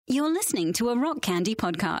You're listening to a Rock Candy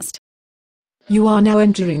podcast. You are now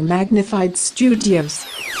entering Magnified Studios.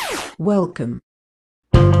 Welcome.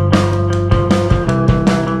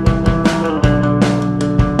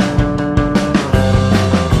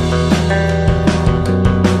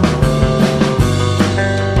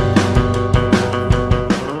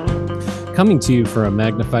 Coming to you from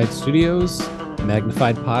Magnified Studios,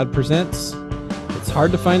 Magnified Pod presents It's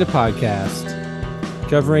Hard to Find a Podcast,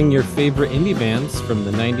 covering your favorite indie bands from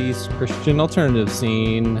the 90s Christian alternative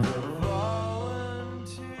scene.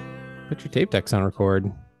 Put your tape decks on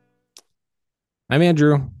record. I'm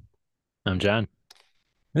Andrew. I'm John.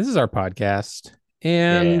 This is our podcast,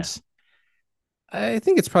 and I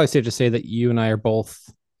think it's probably safe to say that you and I are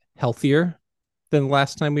both healthier than the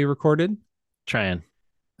last time we recorded. Trying.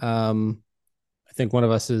 I think one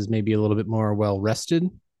of us is maybe a little bit more well rested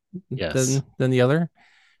than the other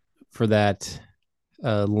for that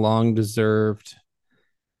long deserved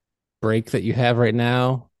break that you have right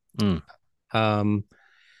now. But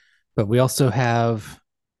we also have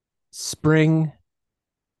spring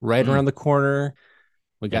right around the corner.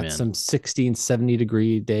 We got some 60 and 70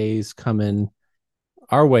 degree days coming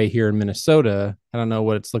our way here in Minnesota. I don't know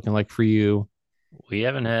what it's looking like for you. We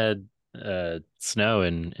haven't had snow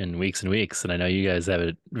in weeks and weeks, and I know you guys have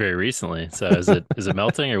it very recently. So is it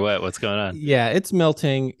melting or what? What's going on? Yeah, it's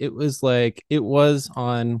melting. It was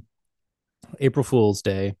on April Fool's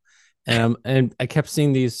Day, and I kept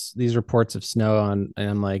seeing these reports of snow on, and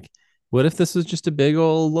I'm like, what if this was just a big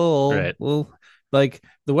old little like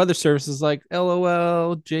the weather service is like,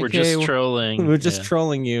 LOL, JK, we're just trolling. We're just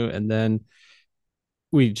trolling you, and then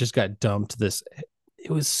we just got dumped this. It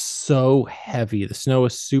was so heavy. The snow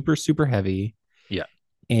was super, super heavy. Yeah.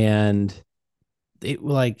 And it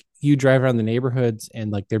like you drive around the neighborhoods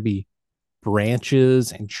and like there'd be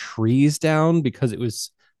branches and trees down because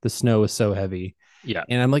the snow was so heavy. Yeah.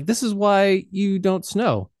 And I'm like, this is why you don't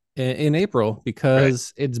snow in April,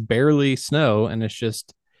 because it's barely snow and it's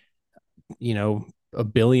just, a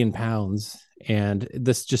billion pounds. And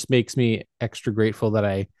this just makes me extra grateful that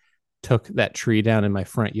I took that tree down in my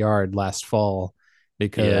front yard last fall.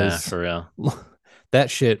 Because for real, that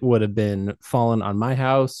shit would have been fallen on my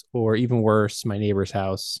house or even worse, my neighbor's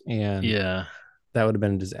house. And that would have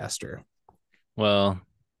been a disaster. Well,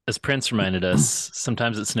 as Prince reminded us,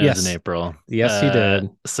 sometimes it snows in April. Yes, he did.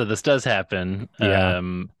 So this does happen. Yeah.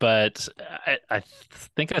 But I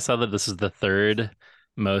think I saw that this is the third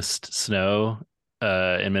most snow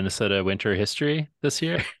in Minnesota winter history this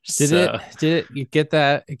year. Did it you get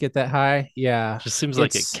that high? Yeah. Just seems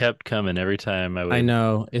like it kept coming every time I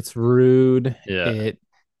know. It's rude. Yeah.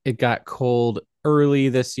 It got cold early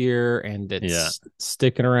this year and it's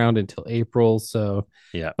sticking around until April. So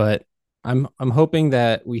but I'm hoping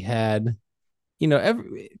that we had,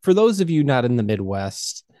 for those of you not in the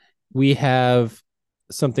Midwest, we have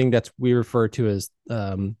something we refer to as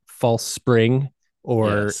false spring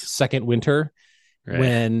or second winter. Right.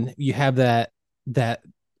 When you have that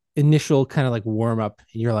initial kind of like warm up,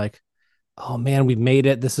 and you're like, oh man, we've made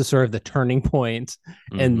it. This is sort of the turning point.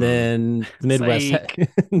 Mm-hmm. And then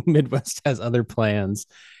the Midwest has other plans,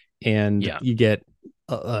 and you get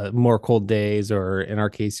more cold days, or in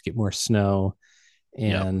our case, get more snow.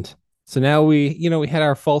 And so now we had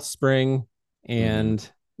our false spring, and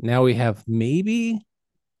now we have maybe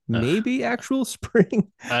actual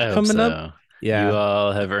spring coming up. Yeah, you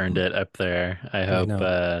all have earned it up there. I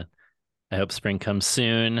hope spring comes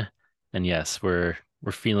soon. And yes, we're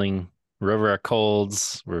over our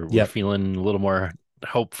colds. We're feeling a little more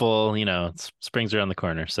hopeful. Spring's around the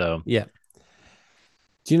corner. So yeah.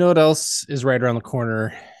 Do you know what else is right around the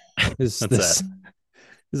corner? Is this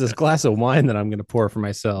glass of wine that I'm going to pour for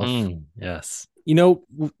myself? Yes. Know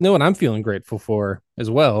what I'm feeling grateful for as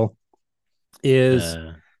well is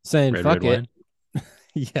saying fuck it.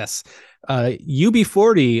 Yes.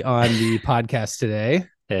 UB40 on the podcast today.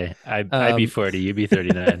 Hey, I be 40, you be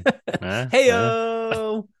 39.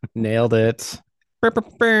 Heyo, nailed it.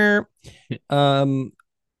 I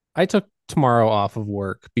took tomorrow off of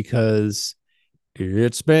work because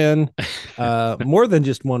it's been more than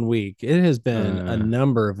just 1 week. It has been a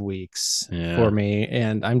number of weeks for me,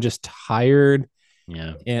 and I'm just tired.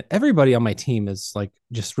 Yeah, and everybody on my team is like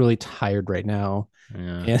just really tired right now.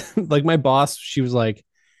 Yeah. And like my boss, she's like,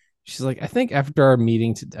 I think after our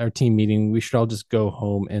team meeting, we should all just go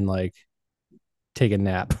home and like take a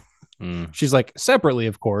nap. She's like, separately,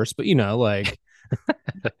 of course, but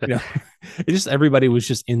everybody was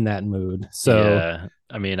just in that mood. So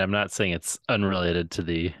I mean, I'm not saying it's unrelated to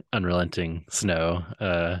the unrelenting snow.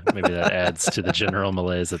 Maybe that adds to the general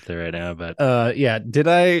malaise up there right now. But did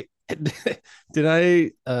I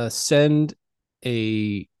send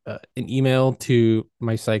a an email to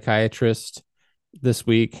my psychiatrist this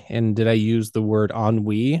week, and did I use the word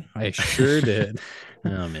ennui? I sure did.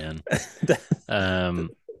 Oh man.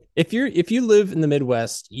 If you live in the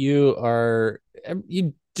Midwest, you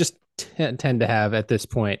just tend to have at this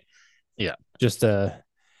point, just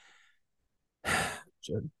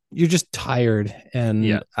you're just tired,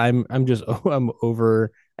 and I'm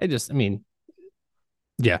over.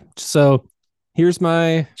 So here's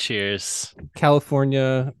my cheers,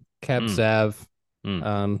 California Cab Sav.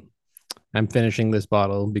 I'm finishing this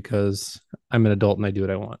bottle because I'm an adult and I do what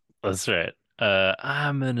I want. That's right.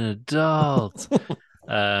 I'm an adult.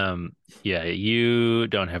 You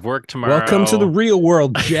don't have work tomorrow. Welcome to the real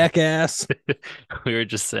world, jackass. We were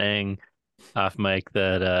just saying off mic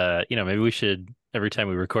that maybe we should, every time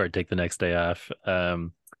we record, take the next day off.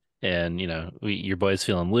 Your boy's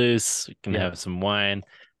feeling loose. We can have some wine.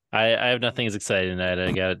 I have nothing as exciting tonight.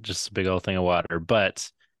 I got just a big old thing of water, but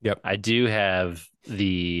I do have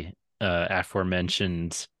the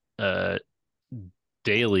aforementioned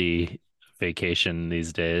daily vacation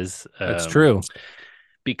these days. That's true.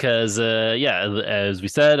 Because as we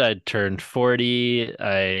said, I turned 40.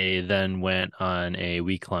 I then went on a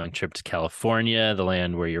week-long trip to California, the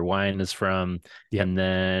land where your wine is from. And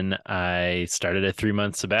then I started a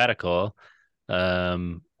 3-month sabbatical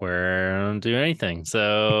where I don't do anything.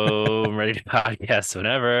 So I'm ready to podcast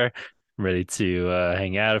whenever. I'm ready to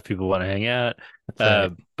hang out if people want to hang out.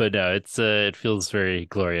 Right. But no, it feels very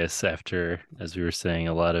glorious after, as we were saying,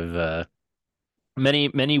 a lot of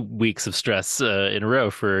many weeks of stress in a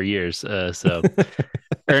row for years. So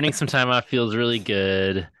earning some time off feels really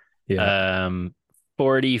good.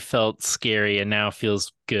 40 felt scary and now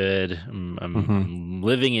feels good. I'm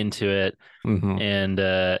living into it. And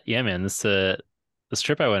man, this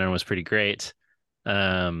trip I went on was pretty great.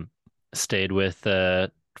 Stayed with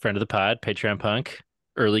a friend of the pod, Patreon Punk,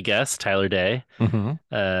 early guest Tyler Day,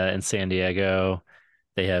 in San Diego.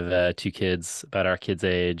 They have 2 kids about our kids'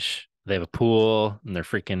 age. They have a pool in their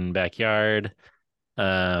freaking backyard.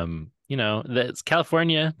 That's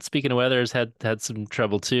California. Speaking of weather, has had some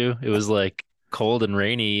trouble too. It was like cold and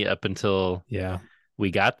rainy up until we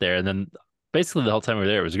got there, and then basically the whole time we were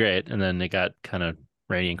there it was great, and then it got kind of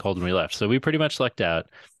rainy and cold when we left. So we pretty much lucked out.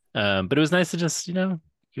 But it was nice to just, even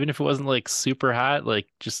if it wasn't like super hot, like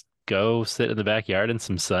just go sit in the backyard in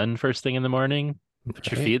some sun first thing in the morning,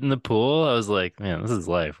 put your feet in the pool. I was like, man, this is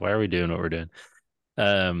life. Why are we doing what we're doing?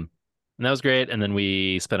 And that was great. And then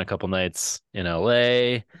we spent a couple nights in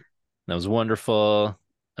LA. That was wonderful.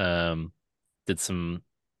 Did some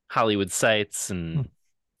Hollywood sights and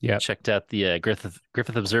checked out the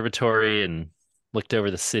Griffith Observatory and looked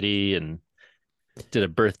over the city and did a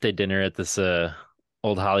birthday dinner at this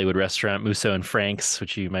old Hollywood restaurant, Musso and Frank's,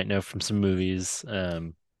 which you might know from some movies.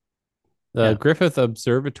 The Griffith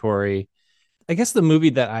Observatory, I guess the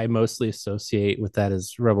movie that I mostly associate with that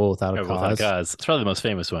is Rebel Without a Cause. It's probably the most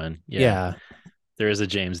famous one. Yeah. There is a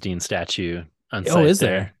James Dean statue on site. Oh, is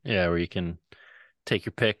there? Yeah, where you can take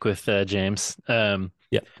your pick with James. But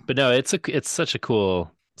no, it's such a cool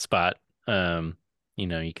spot. You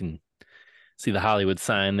can see the Hollywood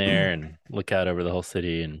sign there and look out over the whole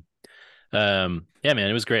city. And man,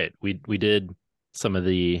 it was great. We did some of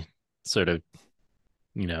the sort of,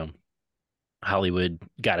 Hollywood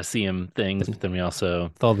gotta see him things, but then we also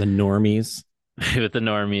with all the normies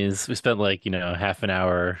we spent like half an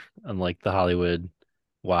hour on like the Hollywood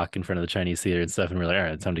walk in front of the Chinese theater and stuff, and we're like, all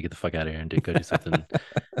right, it's time to get the fuck out of here and go do something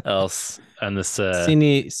else on this.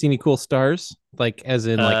 See any cool stars, like as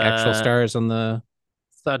in like actual stars on the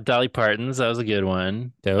saw Dolly Parton's. That was a good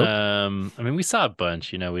one. Dope. We saw a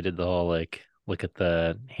bunch. We did the whole like look at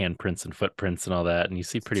the handprints and footprints and all that, and you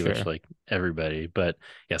see pretty much like everybody. But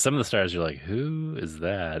yeah, some of the stars you're like, who is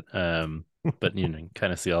that? But you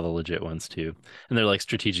kind of see all the legit ones too, and they're like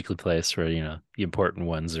strategically placed where the important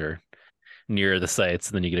ones are near the sites,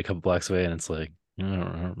 and then you get a couple blocks away, and it's like I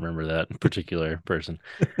don't remember that particular person.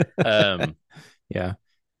 Yeah.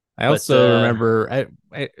 I also remember,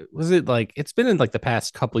 was it like, it's been in like the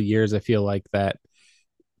past couple of years, I feel like that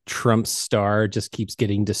Trump's star just keeps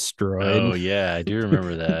getting destroyed. Oh yeah, I do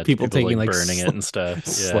remember that. People taking like burning it and stuff.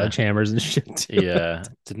 Sledgehammers and shit.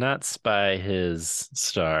 Did not spy his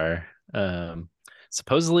star.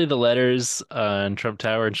 Supposedly the letters on Trump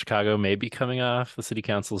Tower in Chicago may be coming off. The city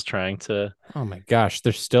council is trying to. Oh my gosh,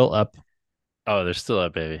 they're still up. Oh, they're still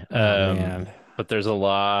up, baby. Man. But there's a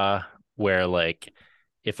law where like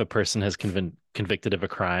if a person has convicted of a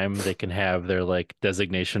crime, they can have their like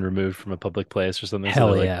designation removed from a public place or something. Hell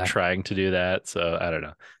so they're yeah. like trying to do that. So I don't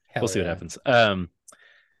know. We'll see what happens.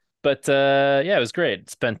 But it was great.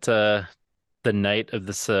 Spent the night of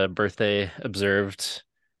this birthday observed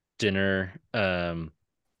dinner.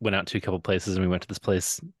 Went out to a couple places, and we went to this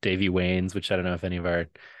place, Davy Wayne's, which I don't know if any of our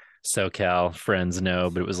SoCal friends know,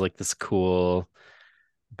 but it was like this cool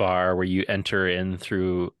bar where you enter in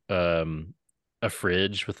through a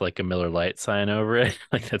fridge with like a Miller Lite sign over it.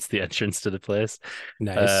 Like that's the entrance to the place.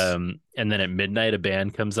 Nice. And then at midnight, a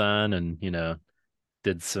band comes on and,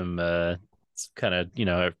 did some kind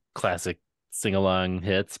of, classic sing along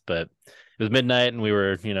hits, but it was midnight and we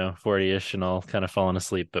were, 40-ish and all kind of falling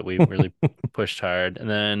asleep, but we really pushed hard. And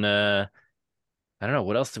then, I don't know,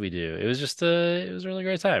 what else did we do? It was just it was a really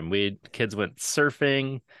great time. Kids went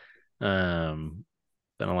surfing, spent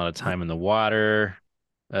a lot of time in the water.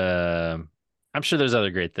 I'm sure there's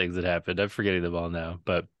other great things that happened. I'm forgetting them all now,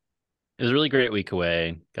 but it was a really great week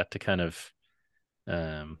away. Got to kind of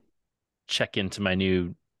check into my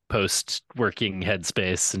new post-working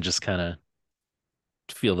headspace and just kind of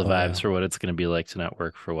feel the vibes for what it's going to be like to not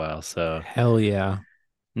work for a while. So hell yeah.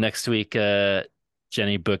 Next week,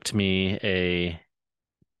 Jenny booked me a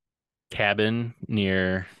cabin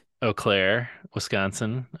near Eau Claire,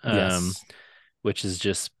 Wisconsin, yes. which has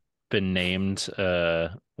just been named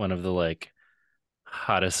one of the like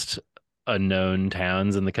hottest unknown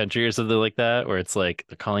towns in the country or something like that, where it's like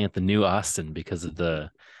they're calling it the new Austin because of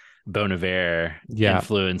the Bon Iver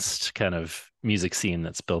influenced kind of music scene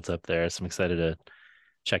that's built up there. So I'm excited to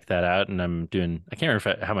check that out. And I can't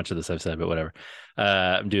remember how much of this I've said, but whatever.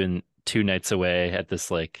 I'm doing 2 nights away at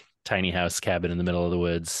this like tiny house cabin in the middle of the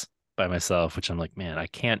woods by myself, which I'm like, man, I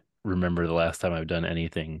can't remember the last time I've done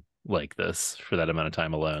anything like this for that amount of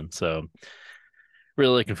time alone. So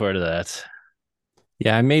really looking forward to that.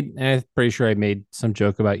 Yeah, I'm pretty sure I made some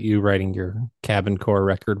joke about you writing your Cabin Core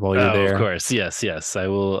record while you're there. Of course. Yes. I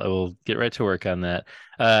will get right to work on that.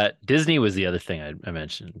 Disney was the other thing I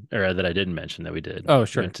mentioned, or that I didn't mention that we did. Oh,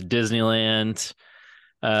 sure. We went to Disneyland.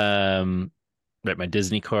 Write my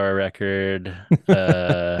Disney Core record.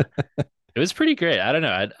 It was pretty great. I don't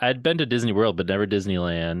know. I'd been to Disney World, but never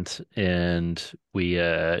Disneyland. And we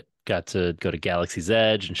got to go to Galaxy's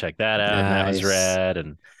Edge and check that out. Nice. And that was rad.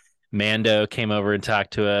 And Mando came over and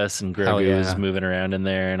talked to us, and Grogu was moving around in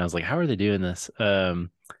there, and I was like, how are they doing this? And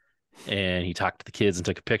he talked to the kids and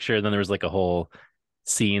took a picture, and then there was like a whole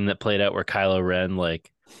scene that played out where Kylo Ren like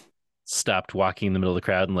stopped walking in the middle of the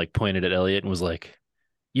crowd and like pointed at Elliot and was like,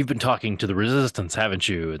 you've been talking to the Resistance, haven't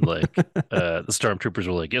you? And like the stormtroopers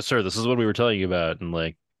were like, yes sir, this is what we were telling you about, and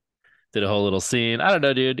like did a whole little scene. I don't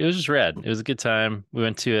know, dude, it was just rad. It was a good time. We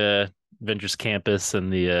went to Avengers Campus, and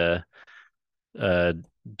the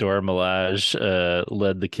Dora Milaje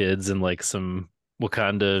led the kids in like some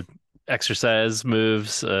Wakanda exercise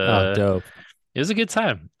moves. Dope. It was a good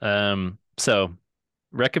time. So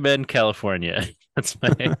recommend California. That's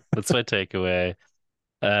my takeaway.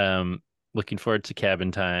 Looking forward to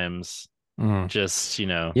cabin times. Just,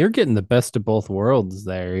 you're getting the best of both worlds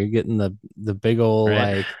there. You're getting the big old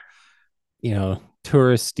like,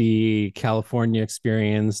 touristy California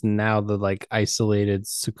experience. Now the like isolated,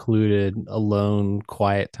 secluded, alone,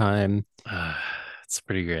 quiet time. It's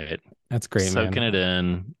pretty great. That's great, soaking it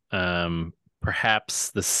in.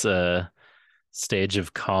 Perhaps this stage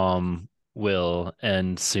of calm will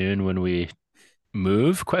end soon when we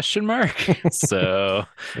move ? So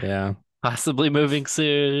yeah, possibly moving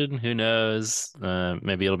soon. Who knows?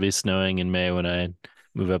 Maybe it'll be snowing in May when I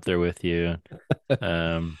move up there with you.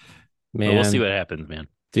 Man, we'll see what happens, man.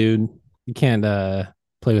 Dude, you can't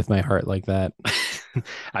play with my heart like that.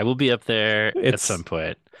 I will be up there at some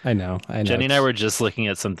point. I know. Jenny and I were just looking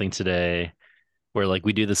at something today where like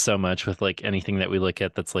we do this so much with like anything that we look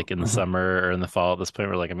at that's like in the summer or in the fall at this point.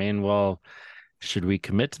 We're like, well, should we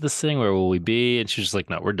commit to this thing? Where will we be? And she's just like,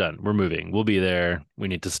 no, we're done. We're moving. We'll be there. We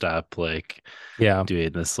need to stop like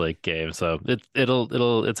doing this like game. So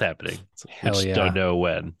it's happening. Hell we just don't know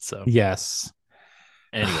when. So yes.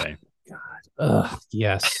 Anyway. God.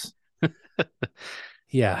 Yes.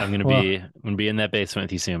 Yeah. I'm gonna be in that basement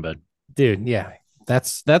with you soon, bud. Dude, yeah.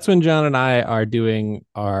 That's when John and I are doing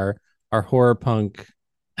our horror punk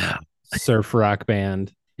surf rock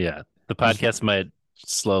band. Yeah. The podcast might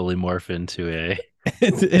slowly morph into a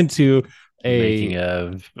making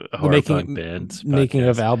of horror punk band. Making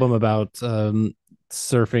of album about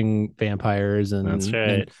surfing vampires and that's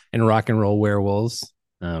right. and rock and roll werewolves.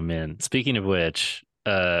 Oh man. Speaking of which,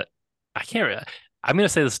 I'm going to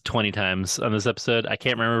say this 20 times on this episode. I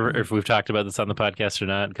can't remember if we've talked about this on the podcast or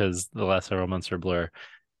not because the last several months are a blur.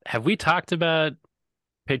 Have we talked about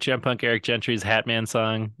Patreon punk Eric Gentry's Hatman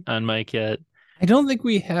song on mic yet? I don't think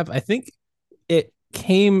we have. I think it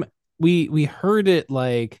came, we heard it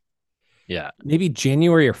like, maybe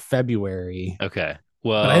January or February. Okay.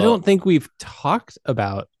 Well, but I don't think we've talked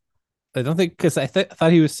about I don't think, because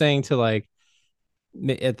thought he was saying to like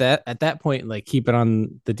at that point, like keep it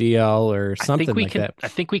on the DL or something like that. I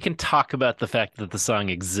think we can talk about the fact that the song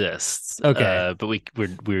exists. Okay. But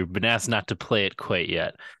we've been asked not to play it quite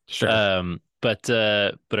yet. Sure. But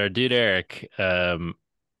our dude Eric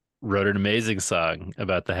wrote an amazing song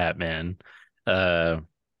about the Hat Man,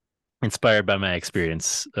 inspired by my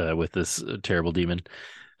experience with this terrible demon.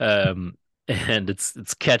 And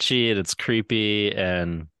it's catchy and it's creepy,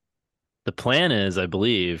 and the plan is, I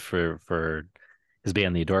believe, for his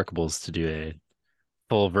band The Adorkables to do a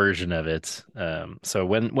full version of it. So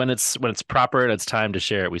when it's proper and it's time to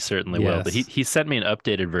share it, we certainly will. But he sent me an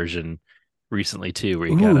updated version recently too, where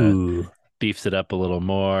he kind of beefed it up a little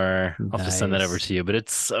more. I'll just send that over to you. But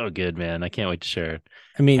it's so good, man. I can't wait to share it.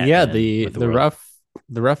 I mean, the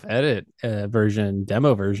rough edit version,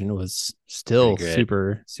 demo version, was still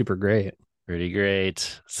super great. Pretty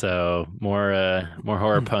great. So more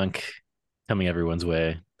horror punk coming everyone's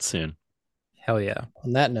way soon. Hell yeah.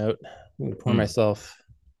 On that note, I'm gonna pour myself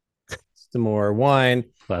some more wine.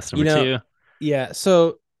 Glass number 2. Yeah.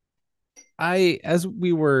 So as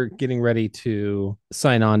we were getting ready to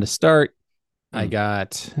sign on to start, I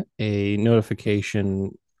got a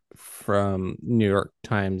notification from New York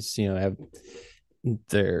Times, have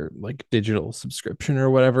their like digital subscription or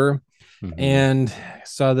whatever, and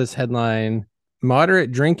saw this headline: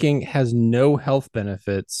 moderate drinking has no health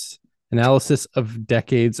benefits. Analysis of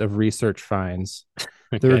decades of research finds.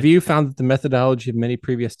 Okay. The review found that the methodology of many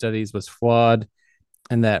previous studies was flawed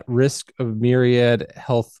and that risk of myriad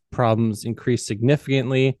health problems increased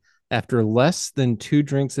significantly after less than 2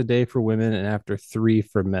 drinks a day for women and after 3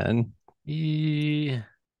 for men.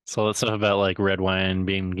 So that stuff about like red wine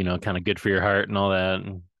being, kind of good for your heart and all that.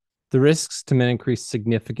 The risks to men increased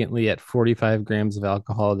significantly at 45 grams of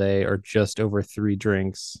alcohol a day or just over 3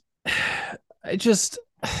 drinks. I just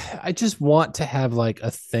want to have like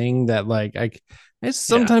a thing that like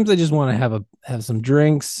sometimes I just want to have some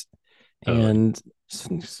drinks, and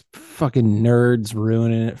just fucking nerds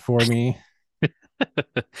ruining it for me.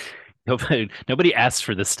 Nobody asked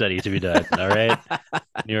for this study to be done. All right.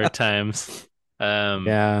 New York Times.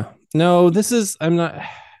 Yeah. No,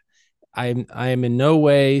 I'm in no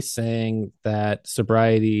way saying that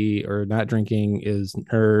sobriety or not drinking is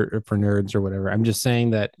for nerds or whatever. I'm just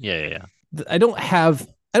saying that I don't have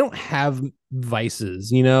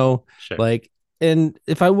vices, Sure. like, and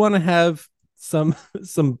if I want to have some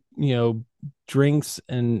drinks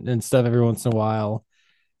and stuff every once in a while,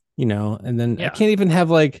 and then I can't even have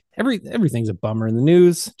like everything's a bummer in the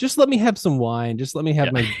news. Just let me have some wine. Just let me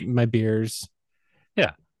have my beers.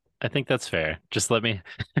 Yeah, I think that's fair. Just let me.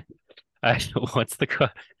 What's the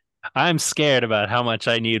quote? I'm scared about how much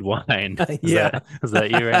I need wine. Is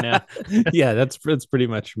that you right now? Yeah, that's pretty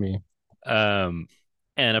much me. And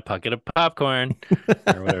a bucket of popcorn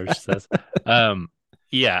or whatever she says.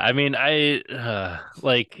 Yeah, I mean,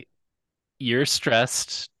 like, you're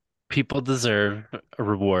stressed. People deserve a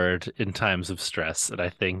reward in times of stress, and I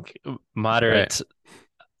think moderate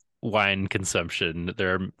wine consumption.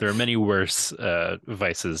 There are many worse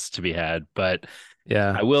vices to be had, but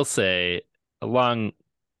I will say a long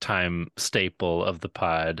time staple of the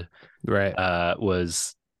pod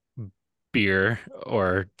was beer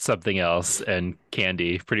or something else and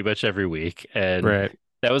candy pretty much every week. And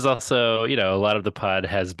that was also, a lot of the pod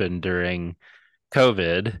has been during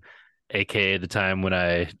COVID, aka the time when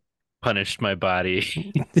I punished my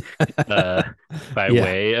body by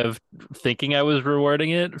way of thinking I was rewarding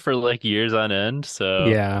it for like years on end. So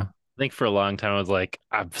I think for a long time I was like,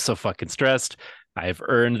 I'm so fucking stressed. I've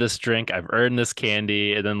earned this drink. I've earned this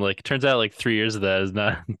candy. And then like, it turns out like 3 years of that is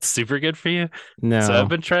not super good for you. No. So I've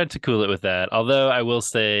been trying to cool it with that. Although I will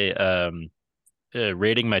say,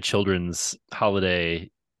 rating my children's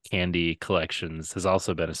holiday candy collections has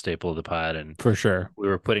also been a staple of the pod. And for sure, we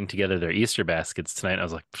were putting together their Easter baskets tonight. I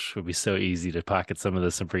was like, it would be so easy to pocket some of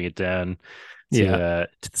this and bring it down to the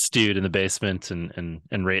stewed in the basement and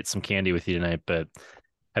rate some candy with you tonight. But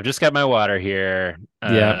I've just got my water here.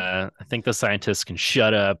 I think the scientists can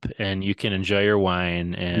shut up and you can enjoy your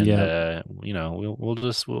wine. And we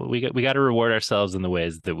got to reward ourselves in the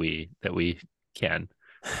ways that we can.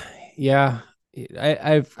 Yeah,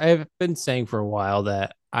 I've been saying for a while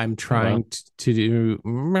that I'm trying to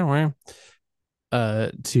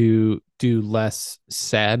do less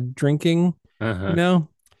sad drinking.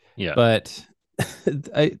 But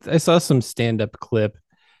I saw some stand-up clip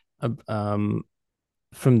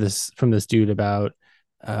from this dude about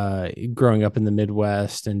growing up in the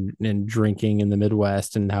Midwest and drinking in the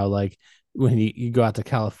Midwest, and how like when you go out to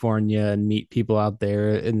California and meet people out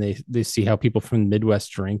there and they see how people from the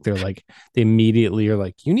Midwest drink, they're like, they immediately are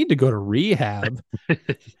like, you need to go to rehab.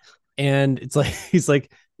 And it's like, he's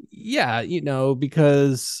like, yeah,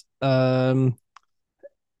 because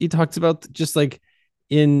he talks about just like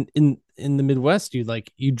in the Midwest,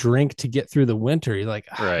 you drink to get through the winter. You're like,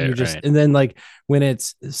 right. And then like when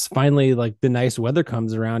it's finally like the nice weather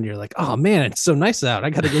comes around, you're like, oh man, it's so nice out. I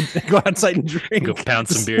gotta go outside and drink. Go pound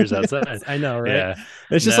some beers outside. I know, right? Yeah.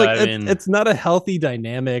 It's just it's not a healthy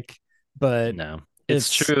dynamic, but no.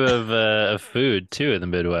 It's true of food too in the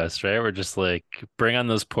Midwest, right? We're just like, bring on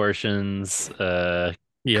those portions,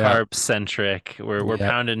 carb centric. We're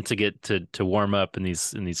pounding to get to warm up in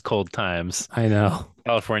these cold times. I know.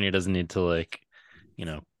 California doesn't need to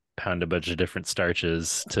pound a bunch of different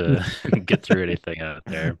starches to get through anything out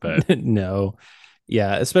there. But no.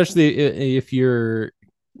 Yeah, especially if you're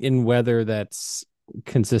in weather that's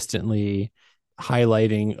consistently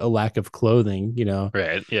highlighting a lack of clothing,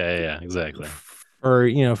 Right. Yeah, exactly.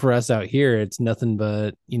 Or for us out here, it's nothing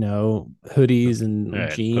but hoodies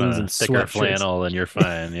and jeans and thicker flannel, and you're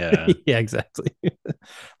fine. Yeah, yeah, exactly.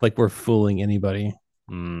 Like we're fooling anybody.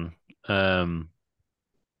 It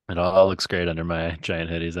all looks great under my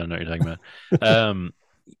giant hoodies. I don't know what you're talking about.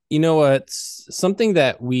 You know what? Something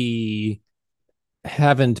that we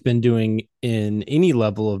haven't been doing in any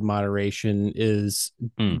level of moderation is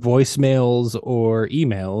voicemails or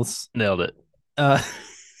emails. Nailed it.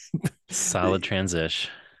 Solid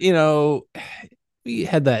transition. We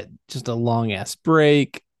had that just a long ass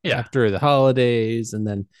break after the holidays, and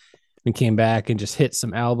then we came back and just hit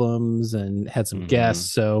some albums and had some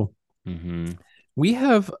guests. So we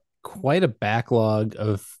have quite a backlog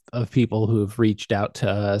of people who have reached out to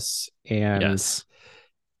us, and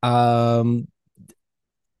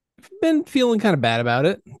been feeling kind of bad about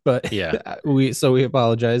it, but we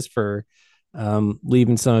apologize for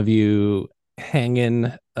leaving some of you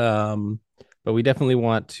hanging, but we definitely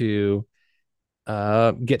want to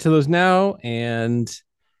get to those now. And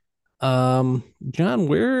John,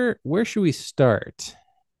 where should we start?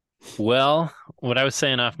 Well, what I was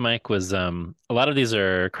saying off mic was a lot of these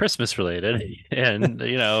are Christmas related, and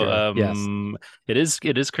it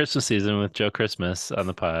is Christmas season with Joe Christmas on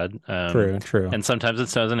the pod. True. And sometimes it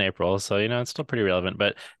snows in April, so it's still pretty relevant.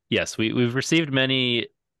 But yes, we've received many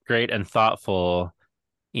great and thoughtful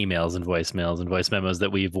emails and voicemails and voice memos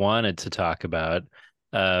that we've wanted to talk about.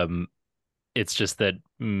 It's just that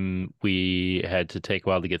we had to take a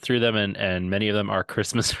while to get through them, and many of them are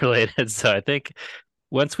Christmas related. So I think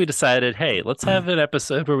once we decided, hey, let's have an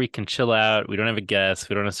episode where we can chill out. We don't have a guest.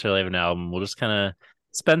 We don't necessarily have an album. We'll just kind of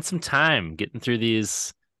spend some time getting through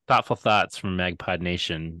these thoughtful thoughts from Magpod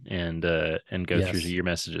Nation and go through your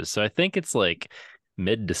messages. So I think it's like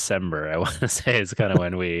mid-December, I want to say, is kind of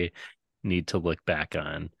when we need to look back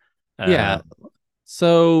on.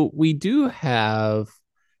 So we do have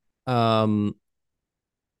some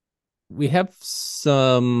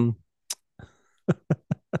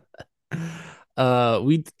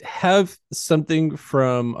we have something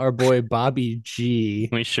from our boy Bobby G.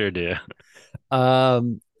 We sure do.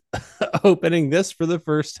 Opening this for the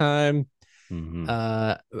first time.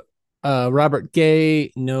 Robert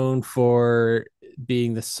Gay, known for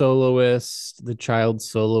being the soloist, the child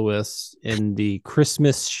soloist in the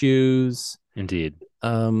Christmas Shoes. Indeed.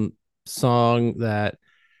 Song that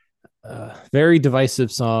very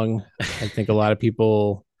divisive song. I think a lot of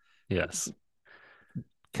people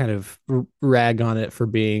kind of rag on it for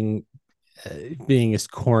being as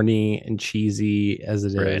corny and cheesy as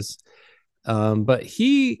it is. But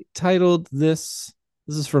he titled this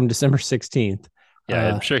is from December 16th.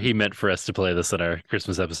 Yeah, I'm sure he meant for us to play this on our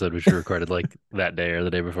Christmas episode, which we recorded like that day or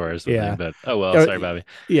the day before or something. Yeah. But oh well, sorry, Bobby.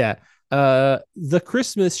 Yeah. The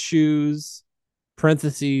Christmas Shoes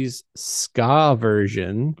 (parentheses ska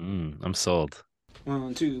version). I'm sold.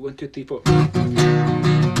 1, 2, 1, 2, 3, 4.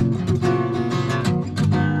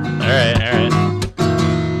 All right.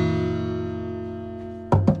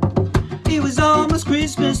 It was almost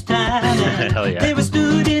Christmas time. Hell yeah. They were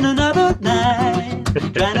stood in another line,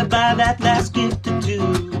 trying to buy that last gift or two.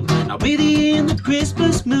 Already in the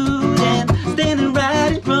Christmas mood, and standing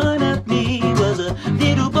right in front of me was a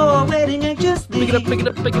little boy waiting anxiously. Pick it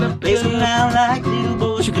up. Pacing around like little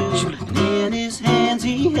boys do. And in his hands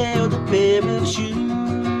he held a pair of shoes.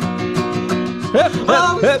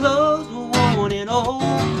 All his clothes were worn and old.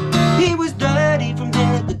 He was dirty from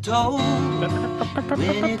head to toe.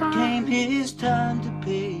 When it came his time to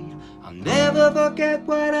pay, I'll never forget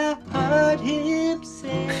what I heard him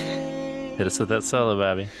say. Hit us with that solo,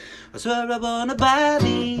 Bobby. I swear I wanna buy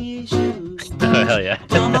these shoes. hell yeah.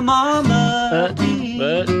 Tell my mama, please.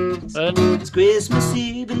 It's Christmas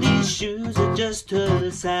Eve and these shoes are just her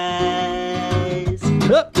size.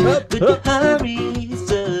 Could you hurry,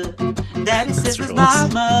 sir? Daddy says there's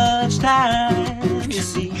not much time. You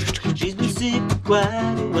see, she's been sick for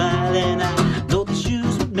quite a while, and I know the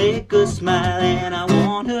shoes would make her smile, and I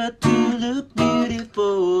want her to look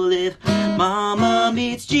beautiful if Mama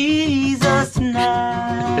meets Jesus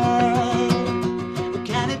tonight.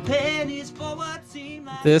 Counting pennies for what seemed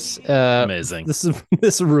like this amazing.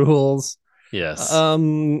 This rules. Yes.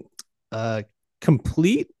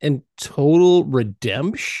 Complete and total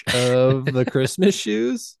redemption of the Christmas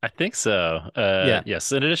shoes. I think so. Yeah.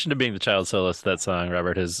 Yes. In addition to being the child soloist of that song,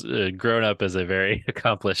 Robert has grown up as a very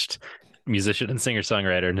accomplished musician and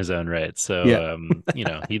singer-songwriter in his own right. So,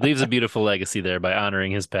 he leaves a beautiful legacy there by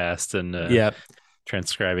honoring his past and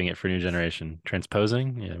transcribing it for a new generation.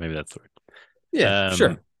 Transposing? Yeah, maybe that's the word. Yeah,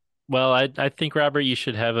 sure. Well, I think, Robert, you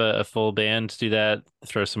should have a full band do that,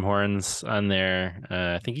 throw some horns on there.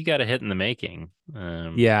 I think you got a hit in the making.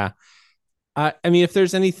 Yeah. I mean, if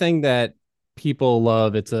there's anything that people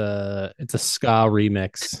love, it's a ska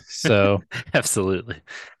remix. So absolutely.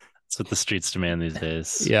 That's what the streets demand these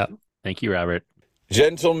days. Yeah. Thank you, Robert.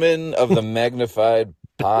 Gentlemen of the Magnified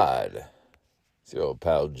Pod. It's your old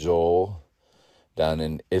pal Joel down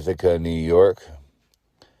in Ithaca, New York.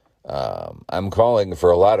 I'm calling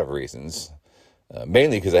for a lot of reasons,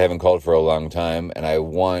 mainly because I haven't called for a long time, and I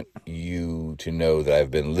want you to know that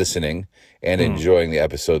I've been listening and enjoying the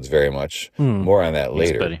episodes very much. More on that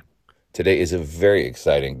later. Buddy. Today is a very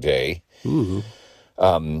exciting day. Ooh.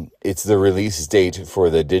 It's the release date for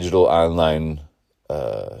the digital online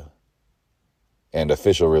and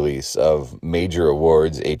official release of Major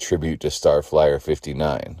Awards, a tribute to Starflyer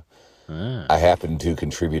 59. I happen to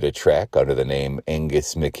contribute a track under the name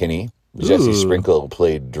Angus McKinney. Jesse Sprinkle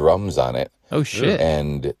played drums on it. Oh, shit.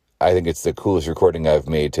 And I think it's the coolest recording I've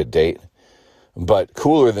made to date. But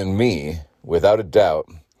cooler than me, without a doubt,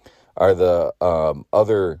 are the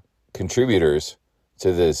other contributors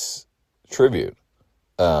to this tribute.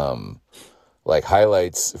 Like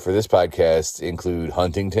highlights for this podcast include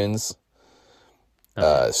Huntingtons,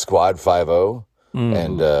 Squad 5-0,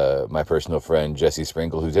 and my personal friend Jesse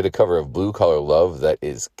Sprinkle, who did a cover of Blue Collar Love that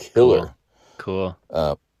is killer. Cool.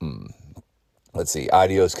 Let's see.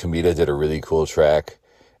 Adios Comida did a really cool track,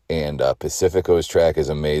 and Pacifico's track is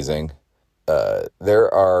amazing.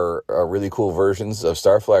 There are really cool versions of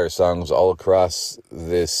Starflyer songs all across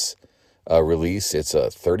this release. It's a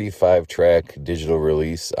 35-track digital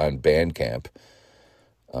release on Bandcamp.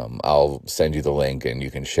 I'll send you the link, and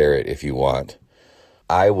you can share it if you want.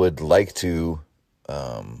 I would like to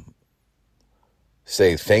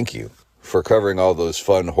say thank you for covering all those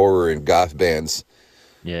fun horror and goth bands.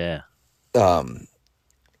 Yeah.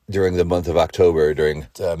 During the month of October, during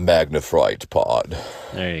the Magnified Pod.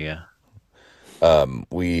 There you go.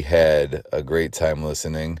 We had a great time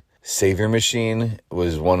listening. Savior Machine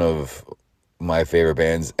was one of my favorite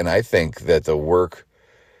bands, and I think that the work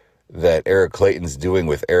that Eric Clayton's doing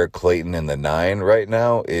with Eric Clayton and the Nine right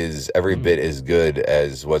now is every bit as good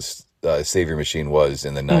as what Savior Machine was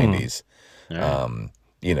in the 90s. Right.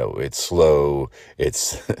 It's slow,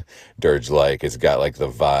 it's dirge-like, it's got like the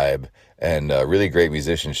vibe, and really great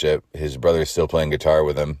musicianship. His brother's still playing guitar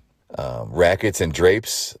with him. Rackets and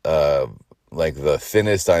Drapes, like the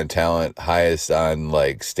thinnest on talent, highest on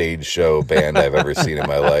like stage show band I've ever seen in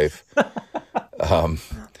my life.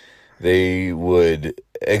 They would,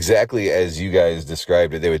 exactly as you guys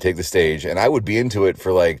described it, they would take the stage, and I would be into it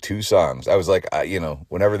for like 2 songs. I was like,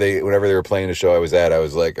 whenever they were playing a show I was at, I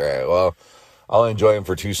was like, all right, well, I'll enjoy them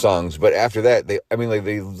for 2 songs. But after that, they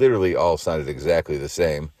literally all sounded exactly the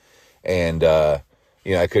same. And, I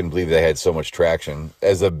couldn't believe they had so much traction.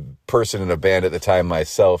 As a person in a band at the time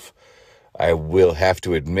myself, I will have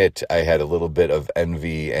to admit I had a little bit of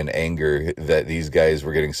envy and anger that these guys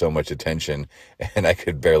were getting so much attention and I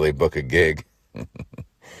could barely book a gig.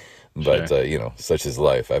 But, sure. Such is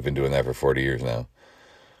life. I've been doing that for 40 years now.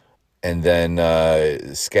 And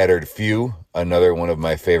then Scattered Few, another one of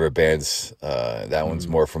my favorite bands. That one's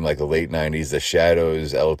more from like the late 90s. The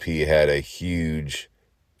Shadows LP had a huge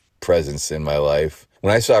presence in my life.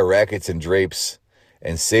 When I saw Rackets and Drapes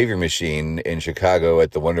and Savior Machine in Chicago at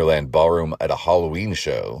the Wonderland Ballroom at a Halloween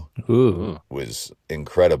show, was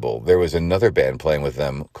incredible. There was another band playing with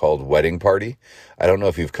them called Wedding Party. I don't know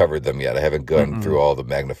if you've covered them yet. I haven't gone through all the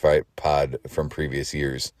Magnified Pod from previous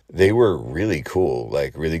years. They were really cool,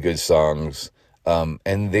 like really good songs.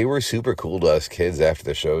 And they were super cool to us kids after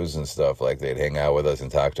the shows and stuff. Like they'd hang out with us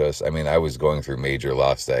and talk to us. I mean, I was going through major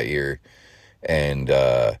loss that year. And,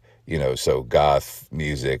 so goth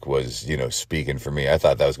music was, speaking for me. I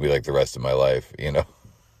thought that was gonna be like the rest of my life,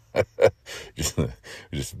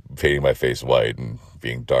 just painting my face white and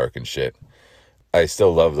being dark and shit. I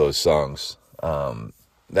still love those songs.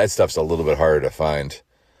 That stuff's a little bit harder to find,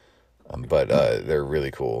 but they're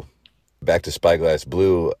really cool. Back to Spyglass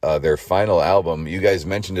Blue, their final album, you guys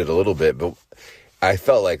mentioned it a little bit, but I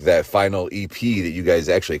felt like that final EP that you guys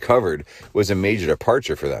actually covered was a major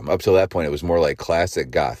departure for them. Up till that point, it was more like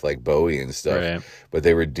classic goth, like Bowie and stuff. Right. But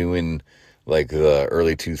they were doing like the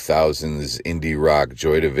early 2000s indie rock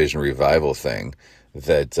Joy Division revival thing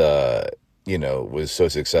that, was so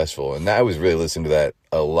successful. And I was really listening to that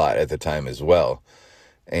a lot at the time as well.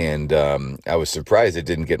 And I was surprised it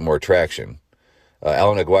didn't get more traction.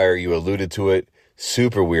 Alan Aguirre, you alluded to it,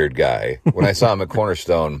 super weird guy. When I saw him at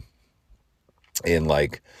Cornerstone in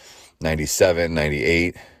like 97,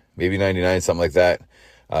 98, maybe 99, something like that,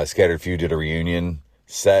 Scattered Few did a reunion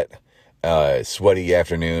set, sweaty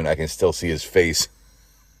afternoon. I can still see his face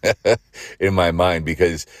in my mind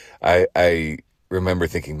because I remember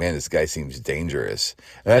thinking, man, this guy seems dangerous.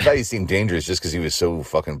 And I thought he seemed dangerous just because he was so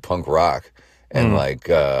fucking punk rock and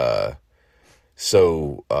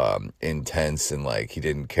so intense, and like he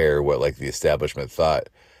didn't care what like the establishment thought.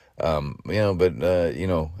 Having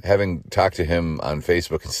talked to him on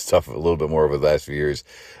Facebook and stuff a little bit more over the last few years,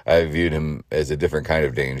 I viewed him as a different kind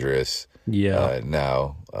of dangerous.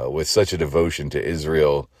 Now, with such a devotion to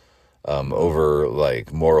Israel over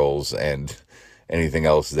like morals and anything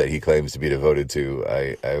else that he claims to be devoted to,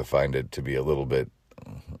 I find it to be a little bit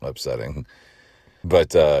upsetting.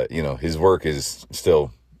 But his work is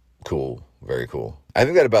still cool, very cool. I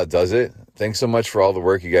think that about does it. Thanks so much for all the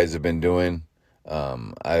work you guys have been doing.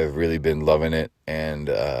 I've really been loving it, and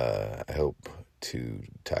I hope to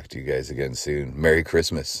talk to you guys again soon. Merry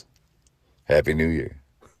Christmas. Happy New Year.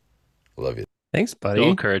 Love you. Thanks, buddy.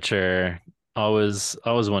 Joel Kircher. Always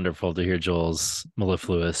wonderful to hear Joel's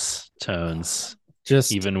mellifluous tones,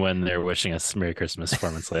 just even when they're wishing us Merry Christmas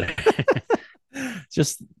 4 months later.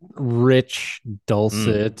 Just rich,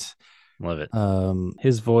 dulcet. Love it.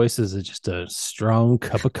 His voice is just a strong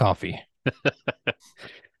cup of coffee.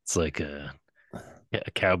 It's like a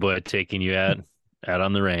cowboy taking you out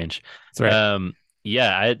on the range. That's right.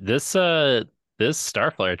 This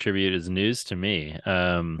Starflyer tribute is news to me.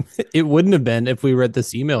 It wouldn't have been if we read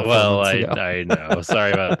this email. Well, I know.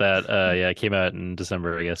 Sorry about that. It came out in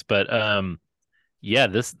December, I guess. But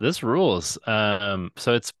this rules.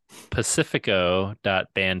 So it's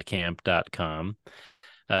pacifico.bandcamp.com.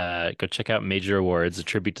 Go check out Major Awards, a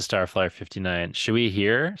tribute to Starflyer 59. Should we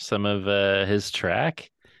hear some of his track?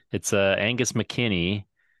 It's Angus McKinney,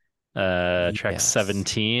 track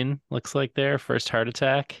 17, looks like there, First Heart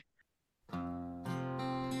Attack.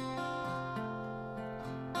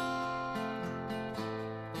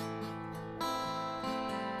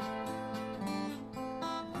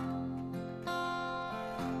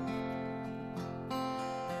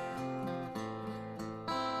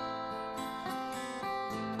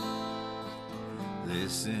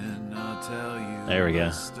 Listen, I'll tell you. There we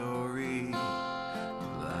go. Story,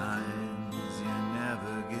 lines you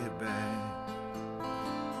never get back.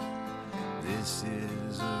 This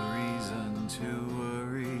is a reason to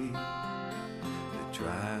worry. The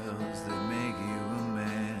trials that make you a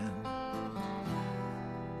man.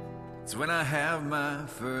 It's when I have my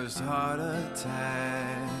first heart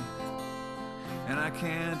attack, and I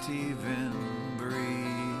can't even breathe.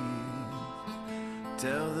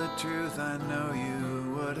 Tell the truth, I know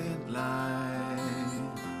you wouldn't lie.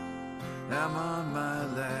 I'm on my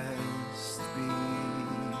last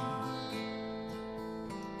beat.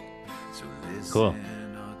 So listen, cool.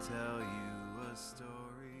 I'll tell you a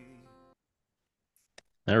story.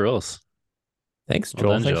 That rules. Thanks,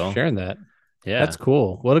 Joel. Thanks for sharing that. Yeah. That's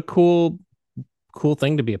cool. What a cool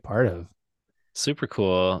thing to be a part of. Super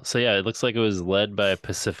cool. So yeah, it looks like it was led by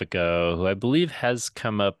Pacifico, who I believe has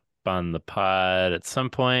come up on the pod at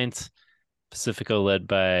some point. Pacifico led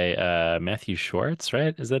by Matthew Schwartz,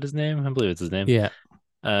 right? Is that his name? I believe it's his name. Yeah.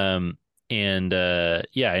 I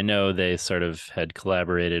know they sort of had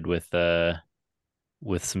collaborated with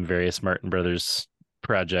some various Martin Brothers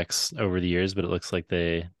projects over the years, but it looks like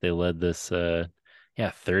they led this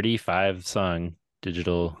 35 song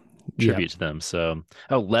digital tribute to them. So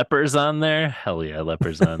Leper's on there. Hell yeah,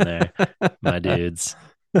 Leper's on there. My dudes.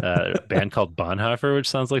 A band called Bonhoeffer, which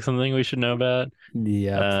sounds like something we should know about.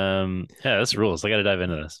 This rules. I gotta dive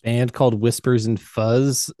into this. Band called Whispers and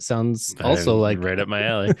Fuzz sounds also like right up my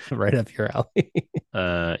alley. Right up your alley.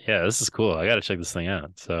 This is cool. I gotta check this thing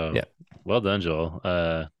out. So well done,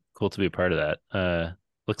 Joel. Cool to be a part of that.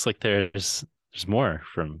 Looks like there's more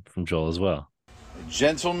from Joel as well.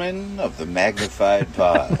 Gentlemen of the Magnified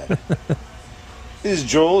Pod. This is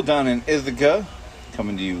Joel down in Ithaca,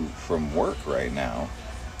 coming to you from work right now.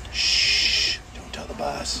 Shh, don't tell the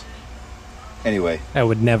boss. Anyway. I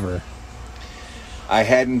would never. I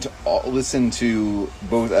hadn't listened to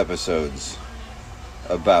both episodes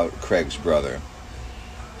about Craig's brother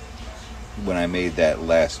when I made that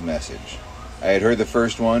last message. I had heard the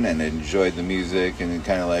first one and enjoyed the music and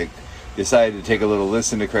kind of like decided to take a little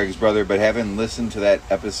listen to Craig's brother, but having listened to that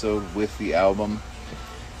episode with the album,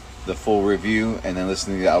 the full review, and then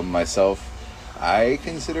listening to the album myself, I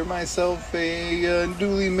consider myself a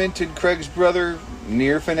newly minted Craig's brother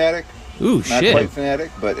near fanatic. Ooh, Not shit. quite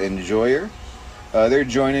fanatic, but enjoyer. They're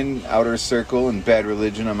joining Outer Circle and Bad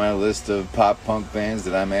Religion on my list of pop punk bands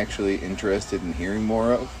that I'm actually interested in hearing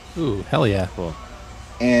more of. Ooh, hell yeah. Cool.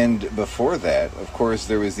 And before that, of course,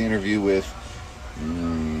 there was the interview with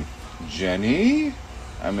Jenny,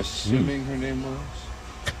 I'm assuming her name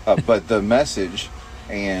was. But the message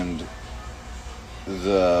and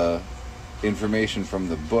the information from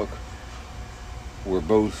the book were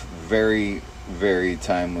both very, very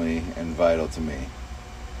timely and vital to me.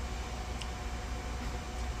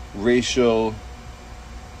 Racial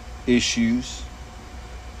issues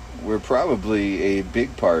were probably a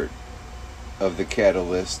big part of the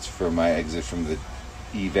catalyst for my exit from the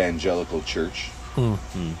evangelical church.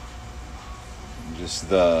 Mm-hmm. Just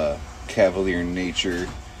the cavalier nature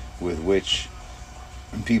with which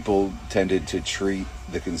people tended to treat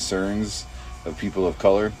the concerns of people of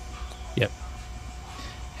color. Yep.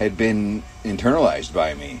 Had been internalized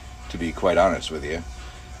by me, to be quite honest with you.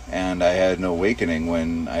 And I had an awakening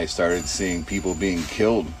when I started seeing people being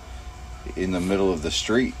killed in the middle of the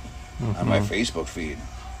street on my Facebook feed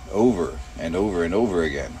over and over and over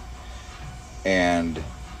again. And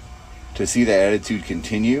to see that attitude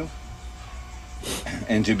continue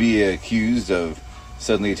and to be accused of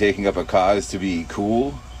suddenly taking up a cause to be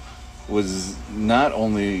cool was not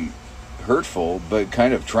only hurtful, but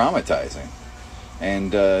kind of traumatizing.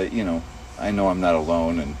 And, I know I'm not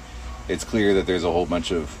alone, and it's clear that there's a whole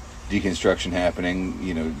bunch of deconstruction happening,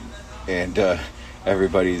 and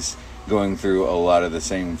everybody's going through a lot of the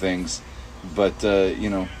same things. But,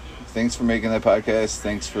 thanks for making that podcast.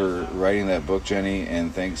 Thanks for writing that book, Jenny.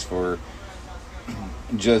 And thanks for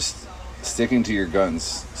just sticking to your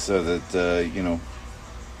guns so that,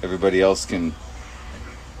 everybody else can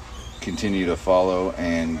continue to follow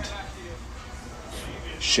and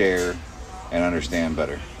share and understand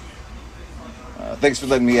better. Thanks for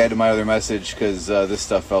letting me add to my other message, because this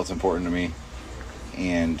stuff felt important to me.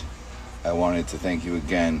 And I wanted to thank you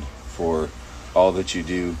again for all that you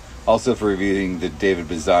do. Also for reviewing the David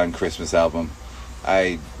Bazan Christmas album.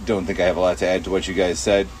 I don't think I have a lot to add to what you guys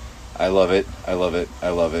said. I love it. I love it. I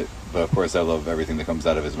love it. But of course I love everything that comes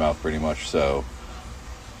out of his mouth pretty much. So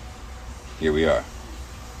here we are.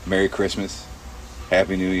 Merry Christmas.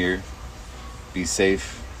 Happy New Year. Be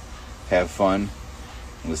safe. Have fun.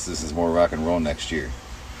 Unless this is more rock and roll next year.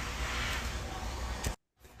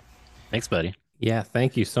 Thanks, buddy. Yeah,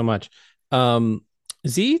 thank you so much.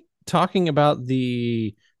 Z talking about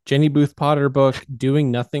the Jenny Booth Potter book,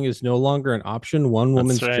 Doing Nothing is No Longer an Option, One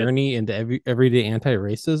Woman's Journey into Everyday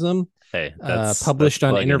Anti-Racism. Hey, published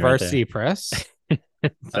on InterVarsity Press.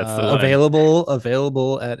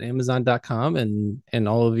 Available at Amazon.com and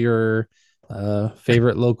all of your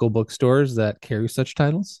favorite local bookstores that carry such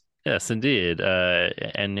titles. Yes, indeed.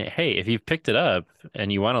 And hey, if you've picked it up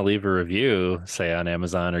and you want to leave a review, say on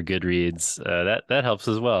Amazon or Goodreads, that helps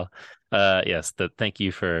as well. Yes, thank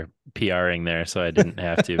you for PRing there, so I didn't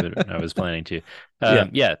have to, but I was planning to.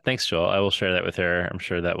 Yeah, thanks, Joel. I will share that with her. I'm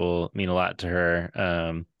sure that will mean a lot to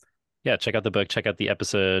her. Yeah, check out the book. Check out the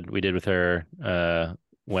episode we did with her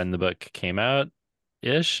when the book came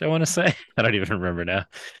out-ish, I want to say. I don't even remember now.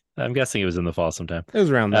 I'm guessing it was in the fall sometime. It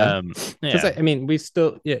was around then. We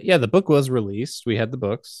still, the book was released. We had the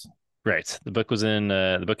books. Right. The book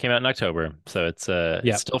came out in October. So it's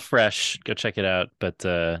still fresh. Go check it out. But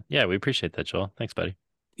we appreciate that, Joel. Thanks, buddy.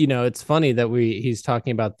 It's funny that he's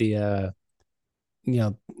talking about the,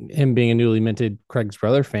 him being a newly minted Craig's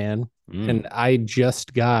Brother fan. And I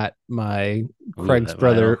just got my Craig's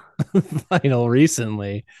Brother vinyl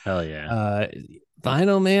recently. Hell yeah.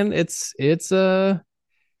 Vinyl, man. It's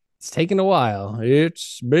taken a while.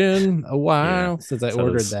 It's been a while since I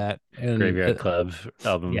ordered that. And Graveyard Club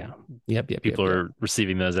album. Yeah. Yep. People are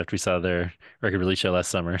receiving those after we saw their record release show last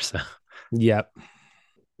summer. So. Yep.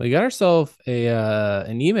 We got ourselves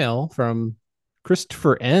an email from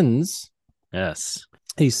Christopher Enns. Yes.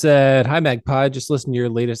 He said, "Hi, Magpie. Just listened to your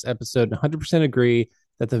latest episode. 100% agree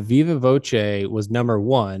that the Viva Voce was number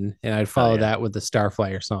one, and I'd follow that with the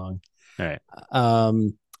Starflyer song." All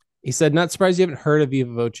right. He said, not surprised you haven't heard of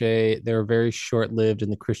Viva Voce. They were very short-lived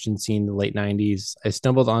in the Christian scene in the late 90s. I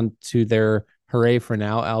stumbled onto their Hooray for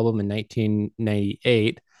Now album in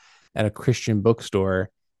 1998 at a Christian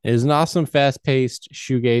bookstore. It is an awesome, fast-paced,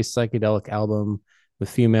 shoegaze psychedelic album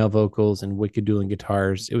with female vocals and wicked dueling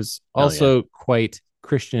guitars. It was also quite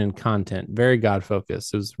Christian in content, very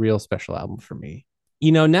God-focused. It was a real special album for me.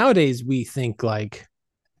 You know, nowadays we think like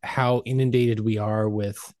how inundated we are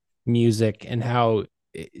with music and how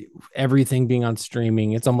everything being on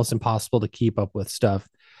streaming, it's almost impossible to keep up with stuff.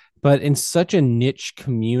 But in such a niche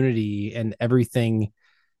community and everything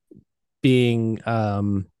being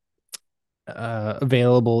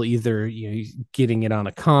available, either getting it on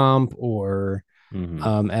a comp or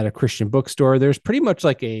at a Christian bookstore, there's pretty much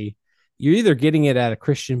like you're either getting it at a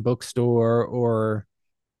Christian bookstore or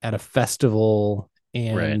at a festival,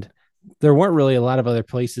 and there weren't really a lot of other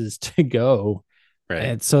places to go. Right.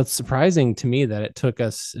 And so it's surprising to me that it took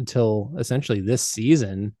us until essentially this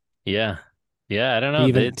season. Yeah. I don't know.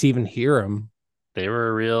 To even hear them. They were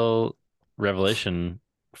a real revelation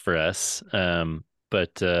for us.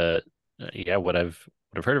 But what I've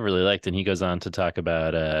heard of really liked, and he goes on to talk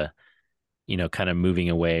about kind of moving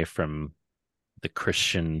away from the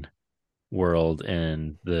Christian world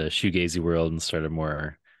and the shoegazy world and sort of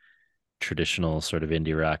more traditional sort of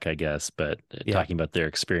indie rock, I guess, but talking about their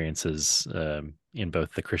experiences in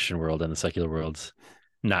both the Christian world and the secular world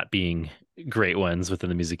not being great ones within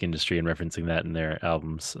the music industry, and referencing that in their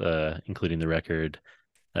albums, including the record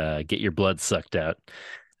Get Your Blood Sucked Out.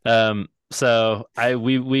 So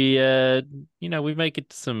we might get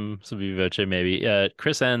to some Viva Voce maybe.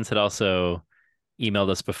 Chris Enns had also emailed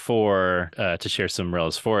us before to share some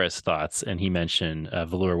Rel's Forest thoughts, and he mentioned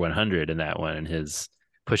Velour 100 in that one and his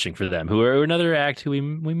pushing for them, who are another act who we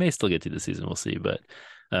may still get to this season. We'll see. But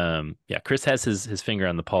Chris has his finger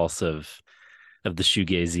on the pulse of the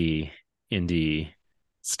shoegazy indie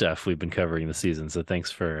stuff we've been covering this season. So thanks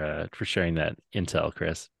for sharing that intel,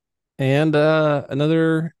 Chris. And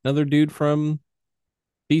another dude from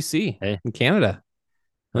BC in Canada,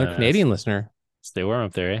 another Canadian listener. Stay warm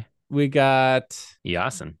up there, eh? We got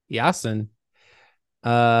Yasin.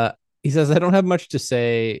 He says, I don't have much to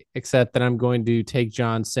say except that I'm going to take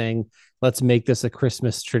John saying, let's make this a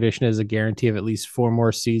Christmas tradition as a guarantee of at least 4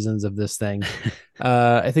 more seasons of this thing.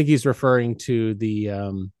 I think he's referring to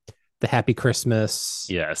the Happy Christmas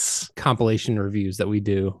compilation reviews that we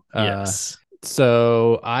do. Yes.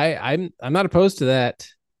 So I'm not opposed to that.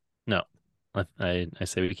 No, I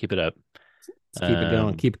say we keep it up.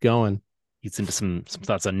 Let's keep it going. Gets into some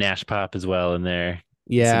thoughts on Nash Pop as well in there.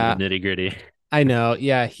 Yeah. Nitty gritty. I know.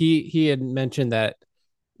 Yeah. He had mentioned that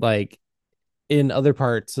like in other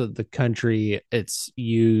parts of the country, it's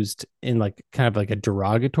used in like kind of like a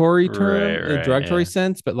derogatory term, a derogatory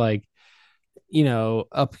sense. But like,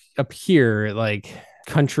 up here, like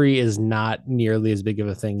country is not nearly as big of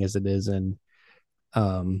a thing as it is in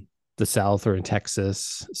the South or in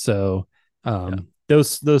Texas. So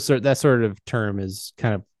that sort of term is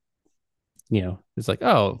kind of, it's like,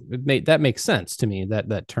 oh, that makes sense to me,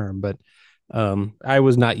 that term. But I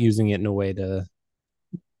was not using it in a way to,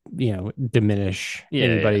 diminish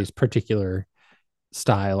anybody's particular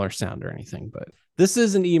style or sound or anything. But this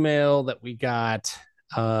is an email that we got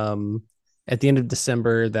at the end of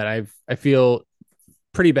December that I feel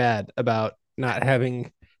pretty bad about not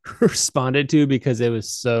having responded to, because it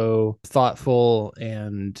was so thoughtful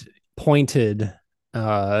and pointed.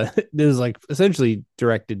 It was like essentially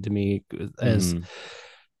directed to me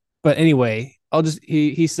but anyway,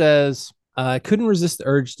 he says, I couldn't resist the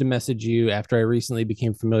urge to message you after I recently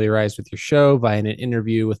became familiarized with your show via an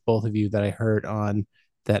interview with both of you that I heard on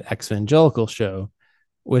that Exvangelical show,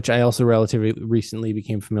 which I also relatively recently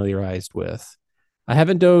became familiarized with. I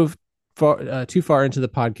haven't dove too far into the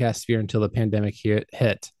podcast sphere until the pandemic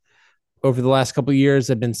hit. Over the last couple of years,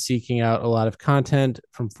 I've been seeking out a lot of content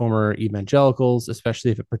from former evangelicals,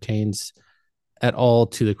 especially if it pertains at all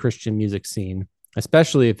to the Christian music scene,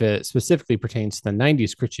 especially if it specifically pertains to the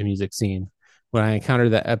 90s Christian music scene. When I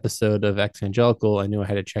encountered that episode of Exvangelical, I knew I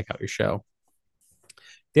had to check out your show.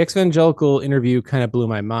 The Exvangelical interview kind of blew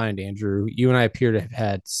my mind, Andrew. You and I appear to have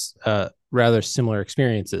had rather similar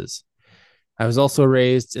experiences. I was also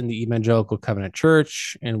raised in the Evangelical Covenant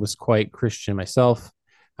Church and was quite Christian myself.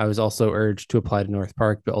 I was also urged to apply to North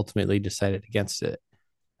Park, but ultimately decided against it.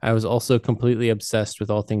 I was also completely obsessed with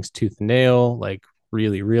all things tooth and nail, like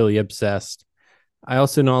really, really obsessed. I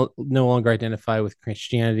also no longer identify with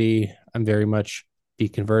Christianity. I'm very much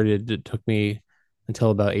deconverted. It took me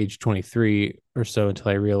until about age 23 or so until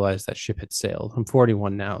I realized that ship had sailed. I'm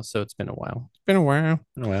 41 now, so it's been a while.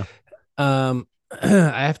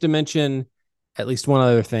 I have to mention at least one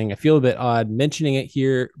other thing. I feel a bit odd mentioning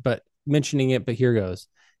it, but here goes.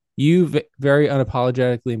 You very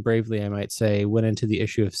unapologetically and bravely, I might say, went into the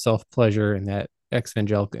issue of self-pleasure in that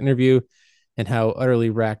ex-evangelical interview and how utterly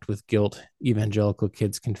racked with guilt evangelical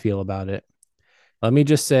kids can feel about it. Let me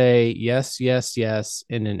just say yes, yes, yes.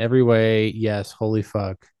 And in every way, yes, holy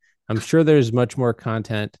fuck. I'm sure there's much more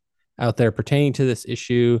content out there pertaining to this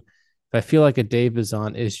issue. But I feel like a Dave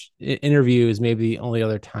Bazan interview is maybe the only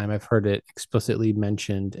other time I've heard it explicitly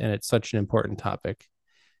mentioned. And it's such an important topic.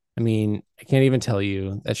 I mean, I can't even tell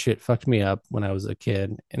you that shit fucked me up when I was a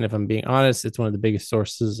kid. And if I'm being honest, it's one of the biggest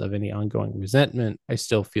sources of any ongoing resentment I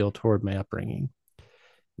still feel toward my upbringing.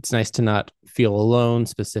 It's nice to not feel alone,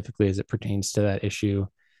 specifically as it pertains to that issue.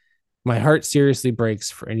 My heart seriously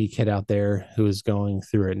breaks for any kid out there who is going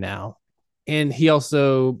through it now. And he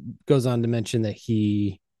also goes on to mention that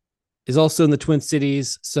he is also in the Twin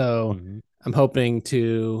Cities. So I'm hoping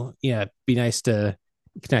to, be nice to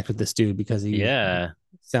connect with this dude because he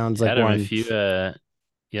sounds like Adam, one. If you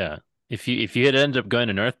had ended up going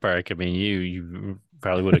to North Park, I mean, you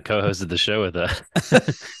probably would have co-hosted the show with us.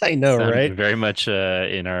 I know, right? Very much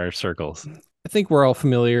in our circles. I think we're all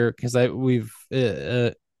familiar because we've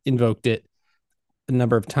invoked it a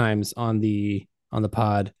number of times on the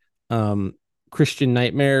pod. Christian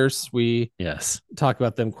Nightmares. We talk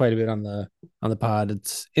about them quite a bit on the pod.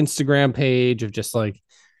 It's Instagram page of just like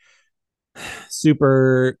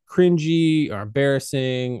super cringy or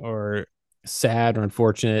embarrassing or sad or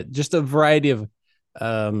unfortunate, just a variety of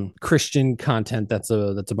Christian content that's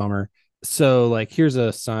a bummer. So like here's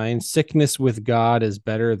a sign: sickness with God is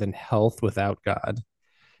better than health without God.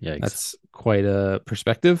 Yikes. That's quite a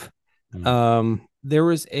perspective. There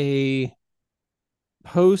was a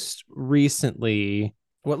post recently,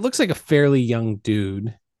 what looks like a fairly young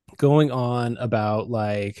dude going on about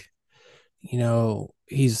like,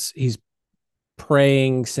 he's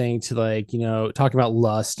praying, saying to like, talking about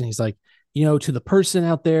lust, and he's like, to the person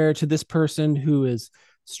out there, to this person who is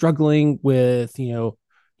struggling with,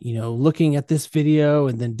 looking at this video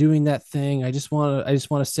and then doing that thing. I just want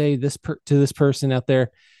to say this to this person out there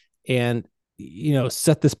and,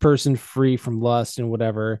 set this person free from lust and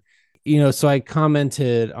whatever, so I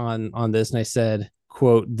commented on this and I said,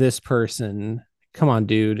 quote, this person, come on,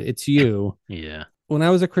 dude, it's you. Yeah. When I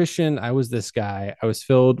was a Christian, I was this guy. I was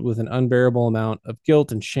filled with an unbearable amount of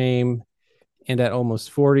guilt and shame. And at almost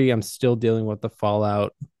 40, I'm still dealing with the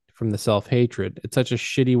fallout from the self-hatred. It's such a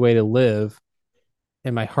shitty way to live.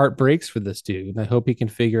 And my heart breaks for this dude. And I hope he can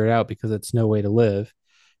figure it out because it's no way to live.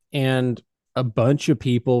 And a bunch of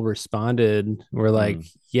people responded, were like,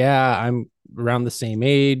 yeah, I'm around the same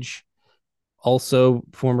age. Also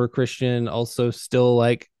former Christian, also still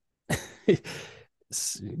like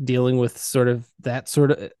dealing with sort of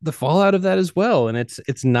the fallout of that as well. And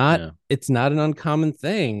it's not an uncommon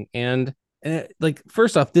thing. And like,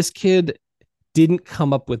 first off, this kid didn't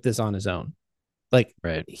come up with this on his own. Like,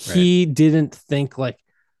 he didn't think like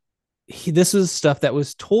this was stuff that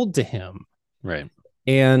was told to him. Right.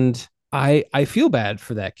 And I feel bad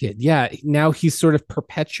for that kid. Yeah. Now he's sort of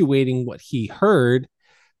perpetuating what he heard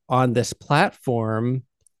on this platform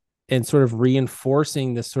and sort of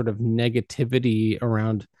reinforcing this sort of negativity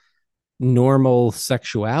around normal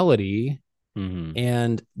sexuality.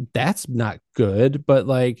 And that's not good. But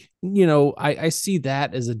like, I see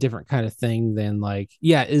that as a different kind of thing than like,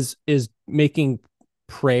 is making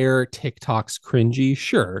prayer TikToks cringy?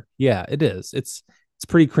 Sure. Yeah, it is. It's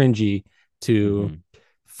pretty cringy to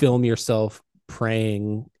film yourself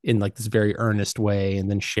praying in like this very earnest way and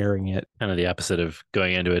then sharing it. Kind of the opposite of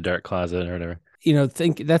going into a dark closet or whatever.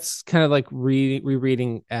 Think that's kind of like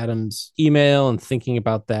rereading Adam's email and thinking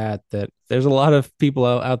about that there's a lot of people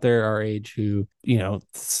out there our age who,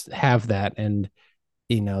 have that, and,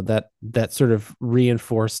 that sort of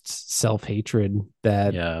reinforced self-hatred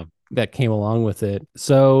that came along with it.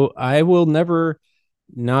 So I will never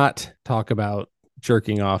not talk about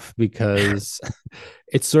jerking off because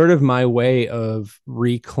it's sort of my way of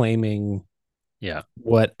reclaiming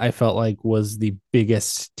what I felt like was the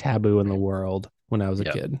biggest taboo in the world when I was a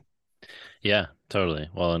kid. Yeah, totally.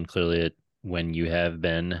 Well, and clearly when you have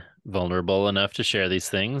been vulnerable enough to share these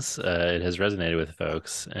things, it has resonated with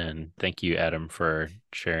folks. And thank you, Adam, for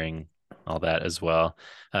sharing all that as well.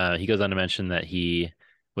 He goes on to mention that he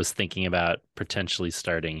was thinking about potentially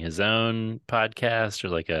starting his own podcast or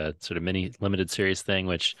like a sort of mini limited series thing,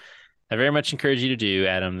 which I very much encourage you to do,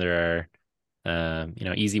 Adam. There are,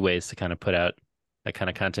 easy ways to kind of put out that kind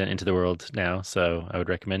of content into the world now. So I would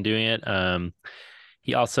recommend doing it.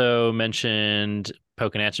 He also mentioned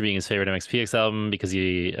Pocanatcha being his favorite MXPX album because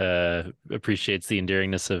he appreciates the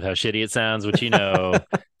enduringness of how shitty it sounds, which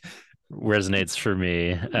resonates for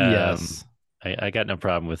me. Yes. I got no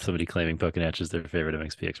problem with somebody claiming Pocanatcha is their favorite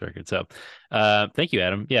MXPX record. So thank you,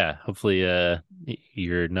 Adam. Yeah, hopefully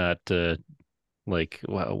you're not like,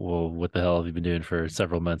 well, what the hell have you been doing for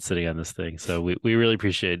several months sitting on this thing? So we really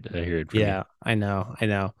appreciate hearing from you. Yeah, I know.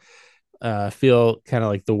 Feel kind of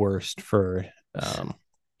like the worst for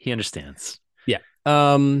he understands. Yeah.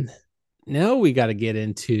 Now we got to get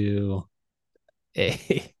into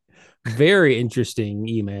a very interesting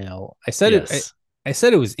email. I said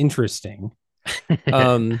it was interesting.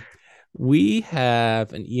 We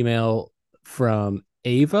have an email from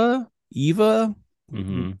Eva,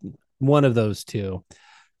 one of those two.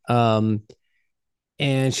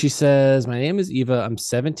 And she says, my name is Eva. I'm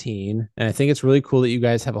 17. And I think it's really cool that you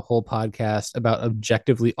guys have a whole podcast about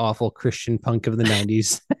objectively awful Christian punk of the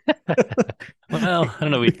 90s. Well, I don't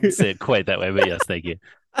know if we can say it quite that way, but yes, thank you.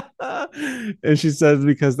 And she says,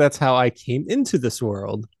 because that's how I came into this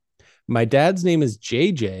world. My dad's name is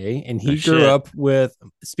JJ, and he grew up with,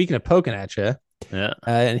 speaking of Pocanatcha,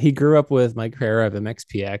 and he grew up with Mike Herrera of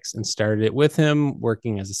MXPX and started it with him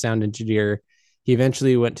working as a sound engineer. He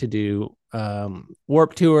eventually went to do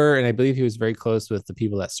Warped Tour, and I believe he was very close with the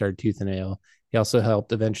people that started Tooth and Nail. He also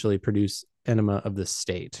helped eventually produce Enema of the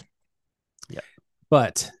State. Yeah.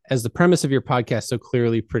 But as the premise of your podcast so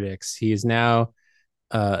clearly predicts, he is now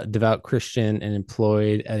a devout Christian and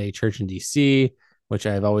employed at a church in DC, which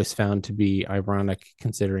I've always found to be ironic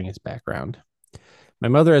considering his background. My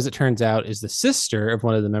mother, as it turns out, is the sister of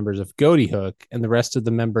one of the members of Goaty Hook, and the rest of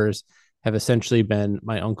the members have essentially been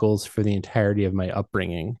my uncles for the entirety of my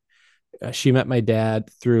upbringing. She met my dad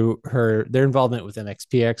through their involvement with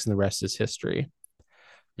MXPX, and the rest is history.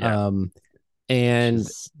 Yeah. And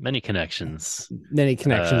many connections.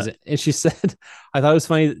 And she said, I thought it was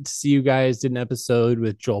funny to see you guys did an episode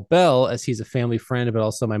with Joel Bell, as he's a family friend, but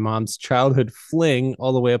also my mom's childhood fling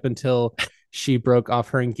all the way up until she broke off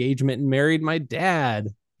her engagement and married my dad.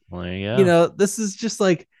 Well, there you go. You know, this is just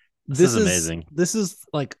like, this is amazing. This is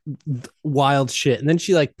like wild shit. And then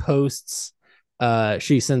she like posts,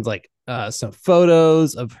 she sends like some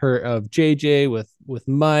photos of JJ with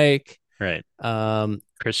Mike. Right.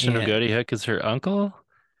 Christian of Goaty Hook is her uncle.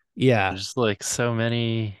 Yeah. There's like so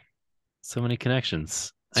many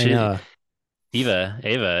connections. I know.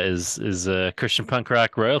 Ava is a Christian punk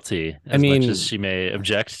rock royalty, as much as she may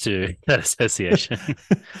object to that association.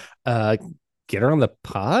 Get her on the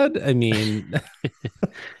pod. I mean,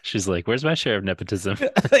 she's like, where's my share of nepotism?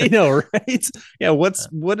 I know, right? Yeah.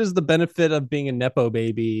 What is the benefit of being a Nepo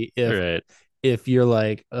baby if you're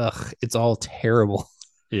like, ugh, it's all terrible.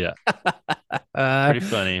 Yeah. Pretty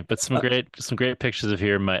funny, but some great pictures of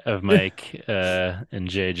Mike and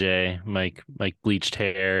JJ. Mike bleached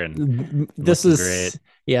hair, and this is great.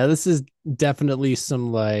 Yeah, this is definitely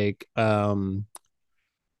some like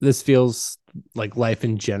this feels like Life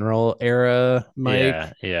in General era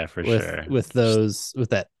Mike. Yeah, for sure. With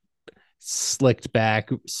that slicked back,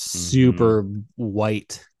 super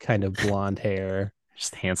white kind of blonde hair.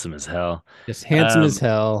 Just handsome as hell. As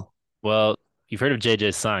hell. Well, you've heard of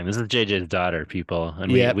JJ's song. This is JJ's daughter, people.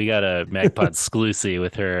 And we got a MagPod exclusive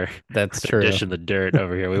with her. That's true. Dish in the dirt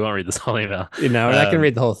over here. We won't read this whole email. No, we're not going to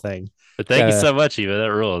read the whole thing. But thank you so much, Eva.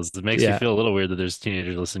 That rules. It makes me feel a little weird that there's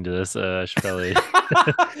teenagers listening to this. I should probably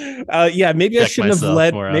maybe I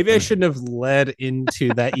shouldn't have led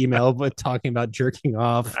into that email with talking about jerking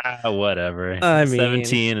off. Whatever. I mean,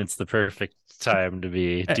 17, it's the perfect time to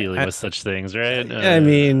be dealing with such things, right? I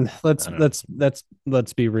mean,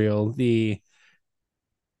 let's be real.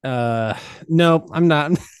 No, I'm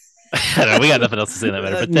not. I don't know, we got nothing else to say in that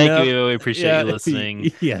matter. But thank you. We appreciate you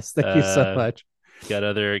listening. Yes, thank you so much. Got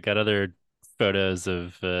other photos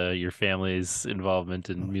of your family's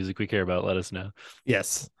involvement in music we care about. Let us know.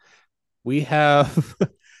 Yes, we have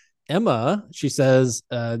Emma. She says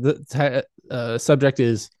the subject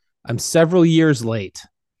is I'm several years late.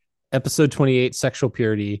 Episode 28, sexual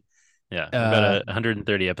purity. Yeah, about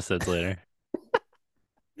 130 episodes later.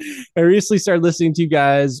 I recently started listening to you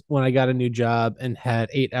guys when I got a new job and had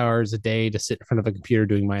 8 hours a day to sit in front of a computer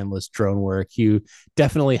doing mindless drone work. You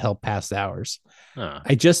definitely helped pass the hours.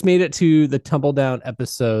 I just made it to the Tumble Down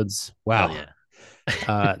episodes. Wow.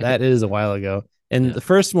 Yeah. That is a while ago. And the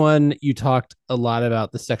first one, you talked a lot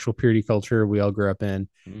about the sexual purity culture we all grew up in.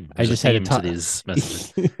 I just had to talk these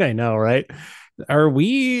messages. I know, right? Are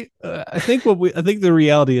we? I think the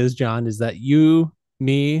reality is, John, is that you,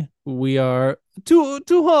 me, we are too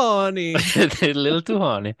horny. A little too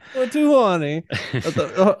horny. Too horny.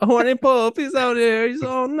 The horny puppies out there. He's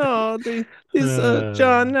oh no, these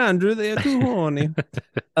John and Andrew, they are too horny.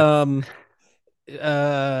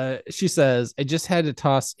 She says, I just had to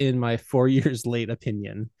toss in my 4 years late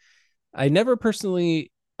opinion. I never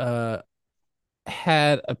personally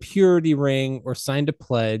had a purity ring or signed a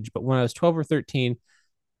pledge, but when I was 12 or 13,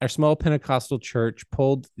 our small Pentecostal church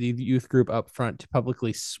pulled the youth group up front to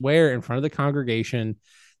publicly swear in front of the congregation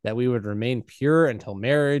that we would remain pure until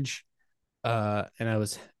marriage. And I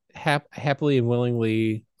was happily and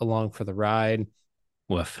willingly along for the ride.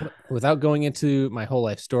 Woof. Without going into my whole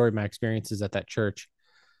life story, my experiences at that church,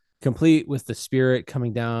 complete with the Spirit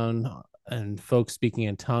coming down and folks speaking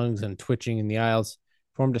in tongues and twitching in the aisles,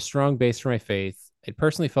 formed a strong base for my faith. I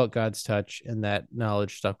personally felt God's touch, and that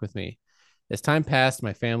knowledge stuck with me. As time passed,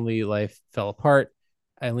 my family life fell apart.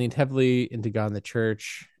 I leaned heavily into God in the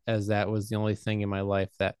church, as that was the only thing in my life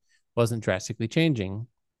that wasn't drastically changing.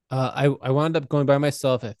 I wound up going by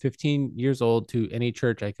myself at 15 years old to any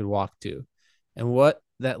church I could walk to. And what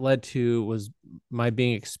that led to was my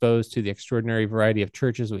being exposed to the extraordinary variety of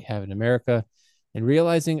churches we have in America and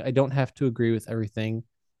realizing I don't have to agree with everything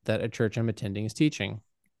that a church I'm attending is teaching,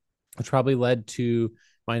 which probably led to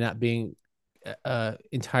my not being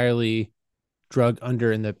entirely drug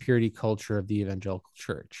under in the purity culture of the evangelical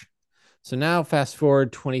church. So now fast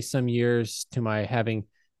forward 20 some years to my having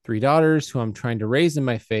 3 daughters who I'm trying to raise in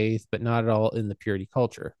my faith, but not at all in the purity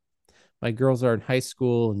culture. My girls are in high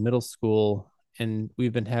school and middle school, and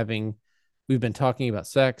we've been talking about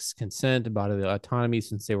sex, consent, about the autonomy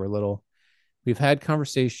since they were little. We've had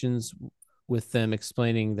conversations with them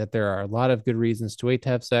explaining that there are a lot of good reasons to wait to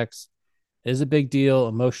have sex. It is a big deal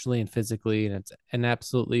emotionally and physically, and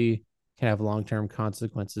absolutely can have long-term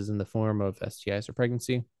consequences in the form of STIs or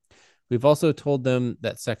pregnancy. We've also told them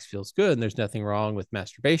that sex feels good and there's nothing wrong with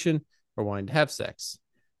masturbation or wanting to have sex.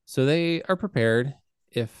 So they are prepared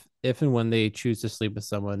if and when they choose to sleep with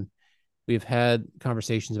someone. We've had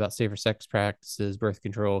conversations about safer sex practices, birth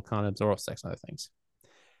control, condoms, oral sex, and other things.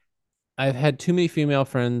 I've had too many female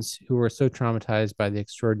friends who were so traumatized by the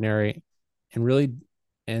extraordinary and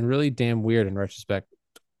really damn weird in retrospect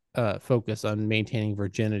focus on maintaining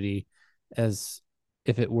virginity as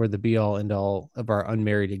if it were the be all end all of our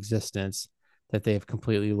unmarried existence, that they have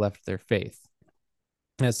completely left their faith.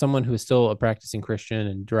 As someone who is still a practicing Christian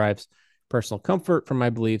and derives personal comfort from my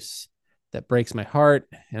beliefs, that breaks my heart,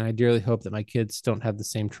 and I dearly hope that my kids don't have the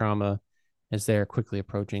same trauma as they are quickly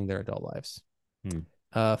approaching their adult lives.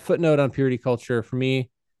 Footnote on purity culture. For me,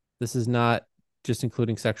 this is not just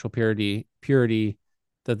including sexual purity,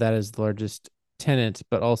 that is the largest tenet,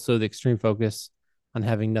 but also the extreme focus on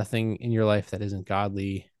having nothing in your life that isn't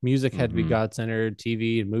godly. Music had to be God-centered,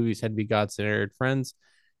 TV and movies had to be God-centered, friends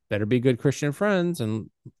better be good Christian friends, and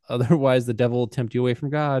otherwise the devil will tempt you away from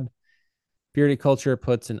God. Purity culture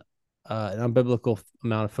puts an unbiblical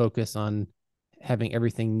amount of focus on having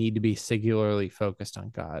everything need to be singularly focused on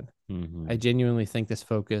God. I genuinely think this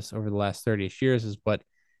focus over the last 30-ish years is what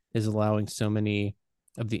is allowing so many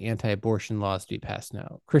of the anti-abortion laws to be passed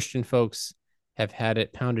now. Christian folks have had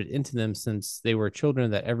it pounded into them since they were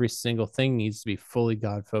children that every single thing needs to be fully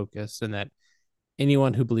God-focused, and that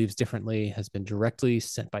anyone who believes differently has been directly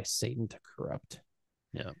sent by Satan to corrupt.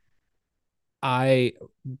 Yeah. I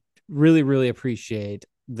really, really appreciate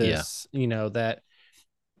this, that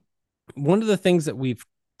one of the things that we've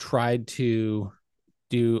tried to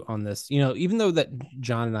do on this, even though that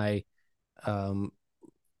John and I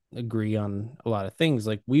agree on a lot of things,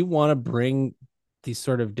 like we want to bring these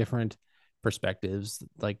sort of different perspectives.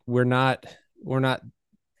 Like we're not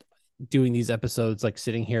doing these episodes like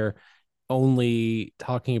sitting here only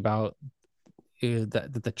talking about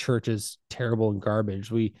that the church is terrible and garbage.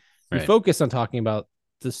 We focus on talking about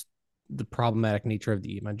the problematic nature of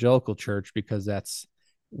the evangelical church because that's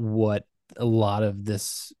what a lot of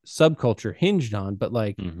this subculture hinged on. But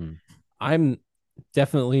like I'm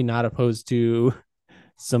definitely not opposed to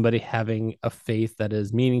somebody having a faith that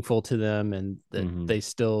is meaningful to them and that they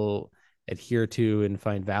still adhere to and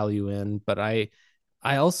find value in. But I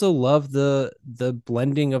also love the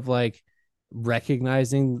blending of like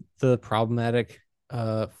recognizing the problematic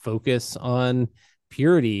focus on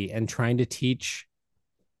purity and trying to teach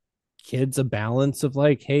kids a balance of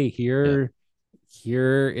like, hey, here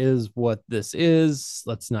is what this is.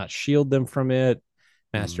 Let's not shield them from it.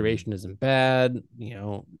 Masturbation isn't bad.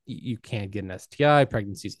 You can't get an STI.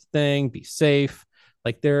 Pregnancy is a thing. Be safe.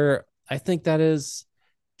 Like I think that is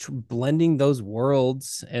blending those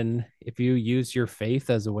worlds. And if you use your faith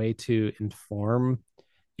as a way to inform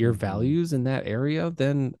your values in that area,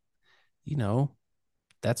 then,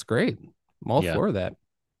 that's great. I'm all for that.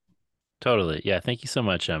 Totally. Yeah. Thank you so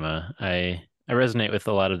much, Emma. I resonate with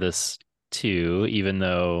a lot of this too, even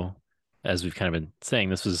though, as we've kind of been saying,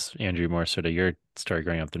 this was, Andrew, more sort of your story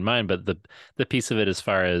growing up than mine, but the piece of it as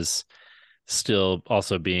far as still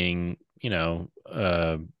also being,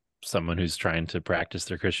 someone who's trying to practice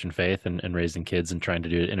their Christian faith and raising kids and trying to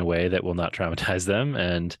do it in a way that will not traumatize them,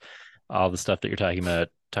 and all the stuff that you're talking to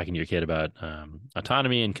your kid about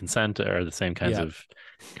autonomy and consent are the same kinds of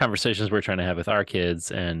conversations we're trying to have with our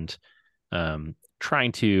kids, and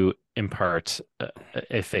trying to impart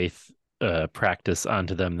a faith practice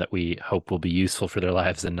onto them that we hope will be useful for their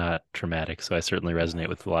lives and not traumatic. So I certainly resonate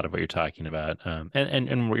with a lot of what you're talking about,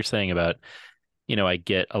 and what you're saying about, I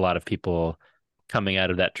get a lot of people coming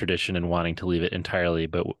out of that tradition and wanting to leave it entirely,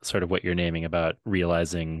 but sort of what you're naming about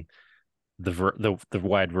realizing the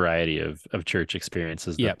wide variety of church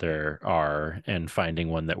experiences that there are, and finding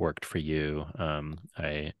one that worked for you.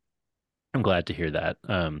 I'm glad to hear that.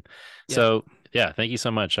 So yeah, thank you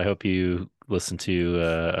so much. I hope you listen to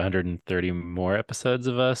 130 more episodes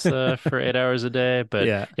of us for 8 hours a day. But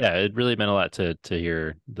yeah, it really meant a lot to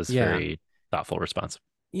hear this very thoughtful response.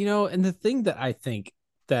 And the thing that I think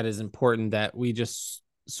that is important that we just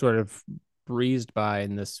sort of breezed by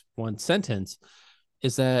in this one sentence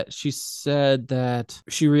is that she said that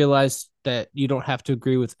she realized that you don't have to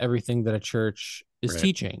agree with everything that a church is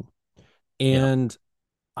teaching. And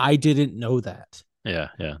I didn't know that. Yeah,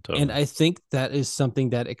 totally. And I think that is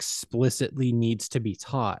something that explicitly needs to be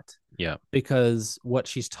taught. Yeah. Because what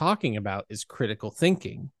she's talking about is critical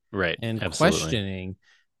thinking. Right. And absolutely. questioning.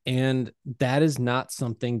 And that is not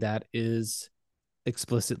something that is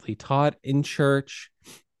explicitly taught in church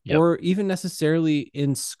or even necessarily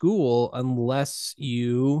in school, unless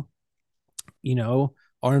you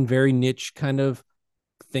are in very niche kind of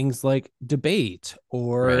things like debate,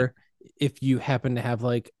 or if you happen to have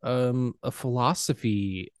like a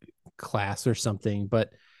philosophy class or something.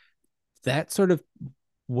 But that sort of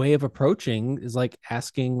way of approaching is like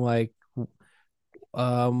asking like,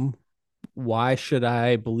 why should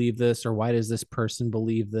I believe this, or why does this person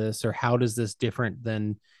believe this, or how is this different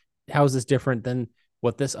than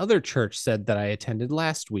what this other church said that I attended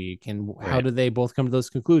last week, and how did they both come to those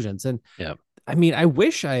conclusions? And I mean, I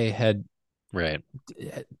wish I had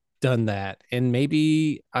done that, and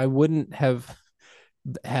maybe I wouldn't have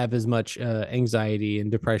as much anxiety and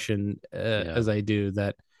depression as I do,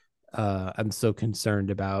 that I'm so concerned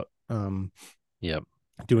about doing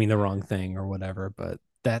the wrong thing or whatever. But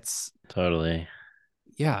that's totally,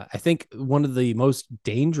 I think one of the most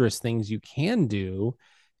dangerous things you can do,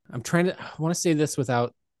 I want to say this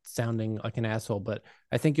without sounding like an asshole, but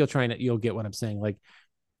I think you'll get what I'm saying. Like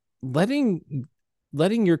letting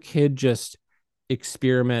your kid just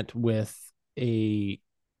experiment with a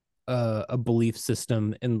belief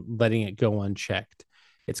system and letting it go unchecked.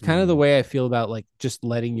 It's kind of the way I feel about like just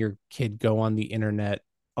letting your kid go on the internet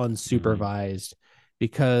unsupervised,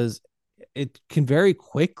 because it can very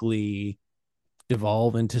quickly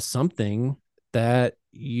devolve into something that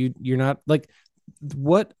you're not like.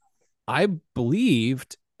 What I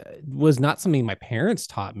believed was not something my parents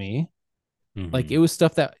taught me. Like it was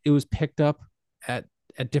stuff that it was picked up at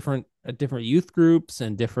different youth groups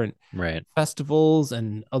and different festivals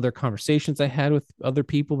and other conversations I had with other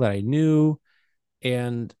people that I knew.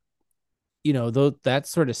 And that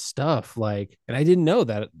sort of stuff, like, and I didn't know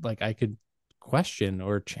that like I could question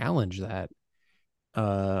or challenge that.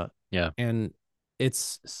 And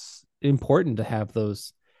it's important to have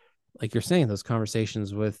those, like you're saying, those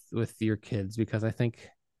conversations with your kids, because I think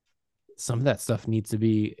some of that stuff needs to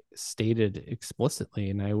be stated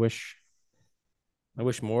explicitly. And I wish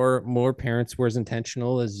more parents were as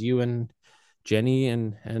intentional as you and Jenny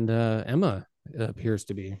and Emma appears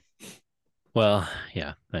to be. Well,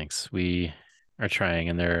 yeah, thanks. We are trying,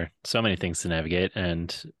 and there are so many things to navigate,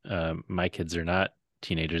 and my kids are not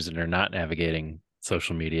teenagers and are not navigating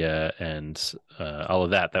social media and all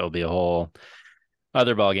of that. That will be a whole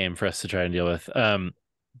other ball game for us to try and deal with.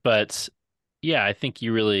 But yeah, I think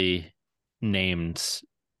you really named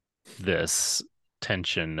this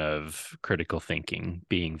tension of critical thinking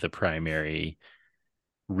being the primary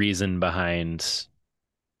reason behind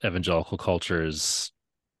evangelical culture's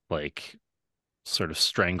like sort of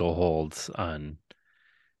stranglehold on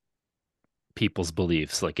people's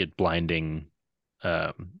beliefs, like it blinding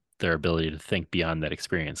their ability to think beyond that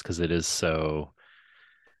experience, because it is so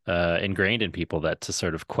ingrained in people that to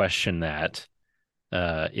sort of question that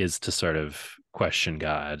is to sort of question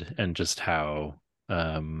God, and just how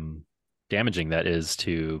damaging that is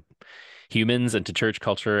to humans and to church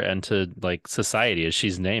culture and to like society, as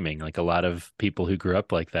she's naming, like a lot of people who grew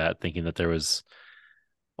up like that, thinking that there was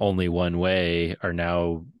only one way are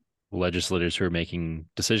now legislators who are making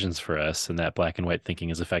decisions for us, and that black and white thinking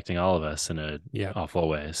is affecting all of us in a awful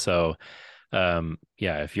way. So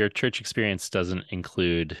if your church experience doesn't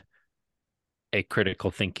include a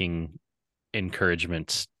critical thinking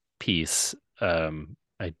encouragement piece,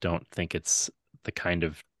 I don't think it's the kind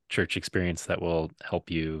of church experience that will help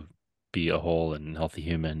you be a whole and healthy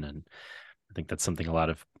human. And I think that's something a lot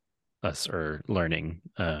of us are learning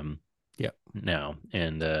now.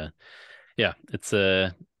 And it's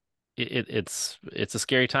a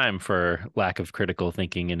scary time for lack of critical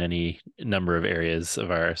thinking in any number of areas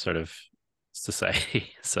of our sort of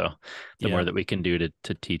society. So the more that we can do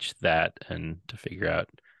to teach that and to figure out,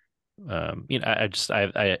 I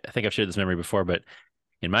think I've shared this memory before, but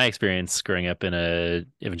in my experience growing up in a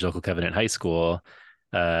evangelical covenant high school,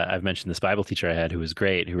 I've mentioned this Bible teacher I had who was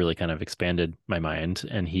great, who really kind of expanded my mind.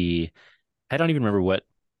 And I don't even remember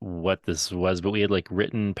what this was, but we had like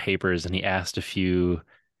written papers, and he asked a few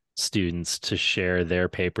students to share their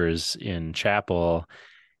papers in chapel.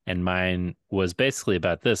 And mine was basically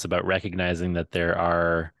about recognizing that there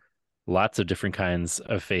are lots of different kinds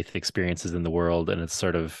of faith experiences in the world. And it's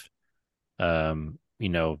sort of,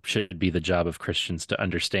 should be the job of Christians to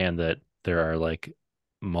understand that there are like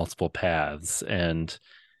multiple paths, and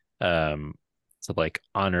to like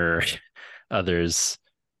honor others'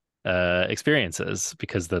 experiences,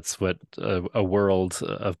 because that's what a world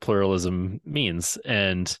of pluralism means.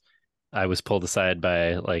 And I was pulled aside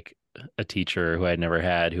by like a teacher who I'd never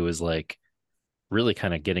had, who was like really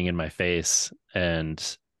kind of getting in my face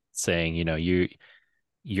and saying,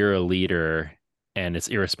 you're a leader, and it's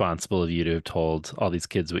irresponsible of you to have told all these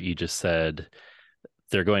kids what you just said.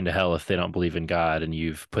 They're going to hell if they don't believe in God, and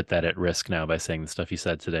you've put that at risk now by saying the stuff you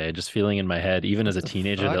said today. Just feeling in my head, even as a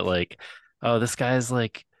teenager, that like, oh, this guy's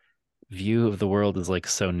like view of the world is like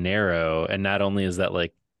so narrow. And not only is that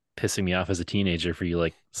like pissing me off as a teenager for you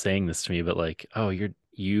like saying this to me, but like, oh,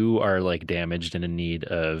 you are like damaged and in need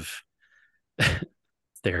of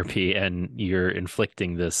therapy, and you're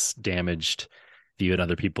inflicting this damaged view on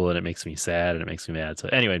other people, and it makes me sad and it makes me mad. So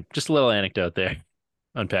anyway, just a little anecdote there,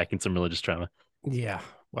 unpacking some religious trauma. Yeah.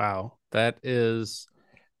 Wow. That is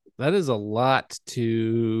a lot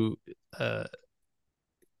to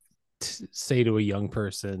say to a young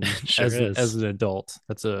person sure as an adult.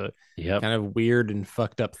 That's a kind of weird and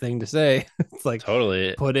fucked up thing to say. It's like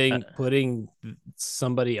totally putting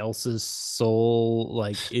somebody else's soul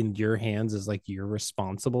like in your hands is like you're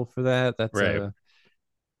responsible for that.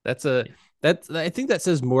 I think that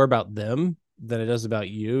says more about them than it does about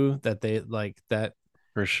you, that they like that.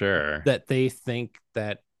 For sure. That they think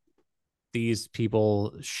that these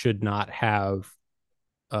people should not have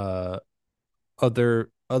other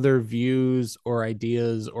views or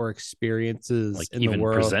ideas or experiences like in even the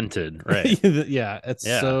world presented, right?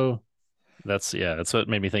 So that's what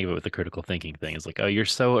made me think of it with the critical thinking thing. Is like, oh, you're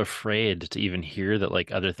so afraid to even hear that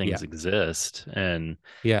like other things exist. And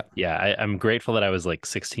I'm grateful that I was like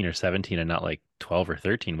 16 or 17 and not like 12 or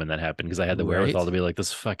 13 when that happened, because I had the wherewithal to be like,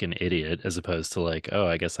 this fucking idiot, as opposed to like, oh,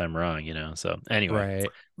 I guess I'm wrong, So anyway,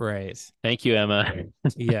 right. Thank you, Emma.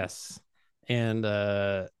 Yes. And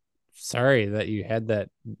sorry that you had that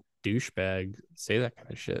douchebag say that kind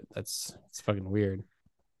of shit. It's fucking weird.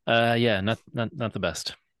 Not the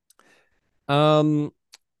best. All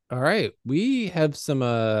right, we have some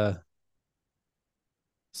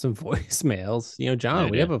voicemails. John,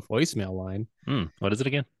 we have a voicemail line. What is it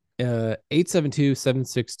again?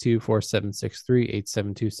 872-762-4763,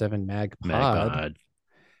 8727 Magpod.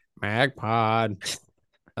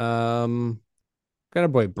 Got our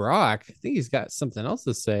boy Brock. I think he's got something else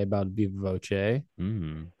to say about Viva Voce.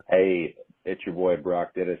 Hey, it's your boy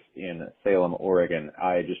Brock Dittus in Salem, Oregon.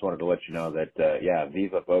 I just wanted to let you know that,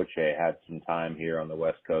 Viva Voce had some time here on the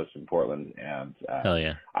West Coast in Portland. And hell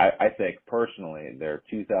yeah. I think personally their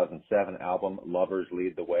 2007 album, Lovers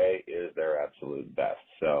Lead the Way, is their absolute best.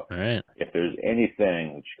 So if there's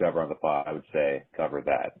anything that you cover on the pod, I would say cover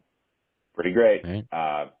that. Pretty great.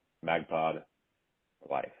 Magpod for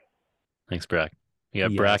life. Thanks, Brock. You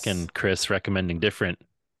got Brock and Chris recommending different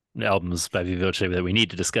albums by Viva Voce that we need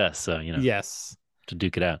to discuss. So, to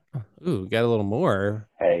duke it out. Ooh, got a little more.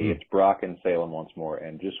 Hey, it's Brock in Salem once more,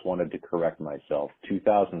 and just wanted to correct myself.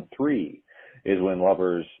 2003 is when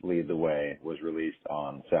Lovers Lead the Way was released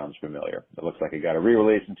on Sounds Familiar. It looks like it got a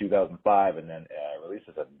re-release in 2005 and then released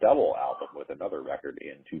as a double album with another record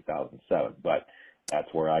in 2007. But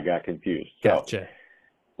that's where I got confused. Gotcha. So,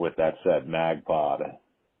 with that said, Magpod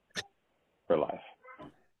for life.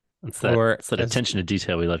 It's that attention to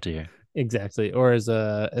detail we love to hear. Exactly. Or as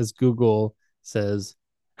Google says,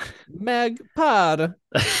 Magpod.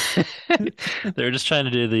 They were just trying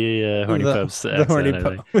to do the horny pubs the horny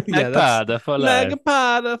pub. Magpod for life.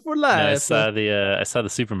 Magpod for life. No, I saw the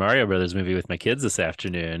Super Mario Brothers movie with my kids this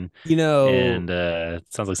afternoon. And it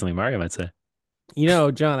sounds like something Mario might say.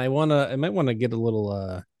 John, I might want to get a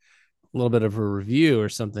little bit of a review or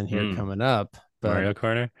something here coming up. Mario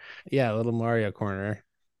Corner. Yeah, a little Mario Corner.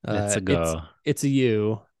 It's a go. It's a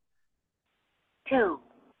you. 2,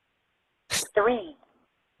 3,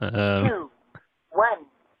 2, 1.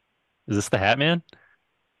 Is this the Hat Man?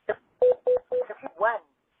 1,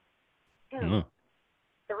 2,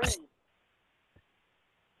 3,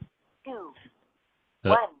 2,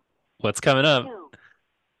 1. What's coming up? 2,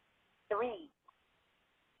 3.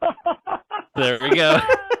 There we go.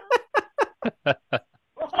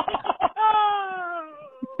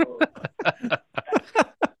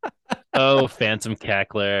 Oh, Phantom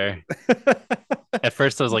Cackler. At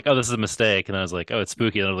first I was like, oh, this is a mistake. And I was like, oh, it's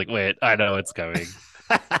spooky. And I was like, wait, I know it's coming.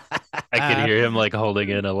 I could hear him like holding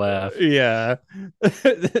in a laugh. Yeah.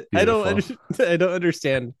 I don't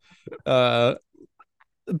understand. But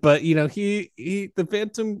the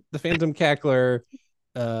Phantom Cackler,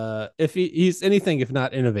 if he's anything if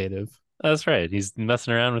not innovative. That's right. He's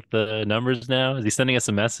messing around with the numbers now. Is he sending us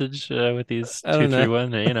a message with these 2, 3,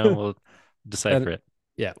 1? We'll decipher it.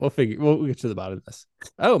 Yeah, we'll get to the bottom of this.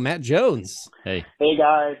 Oh, Matt Jones. Hey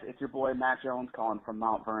guys, it's your boy Matt Jones calling from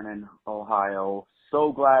Mount Vernon, Ohio.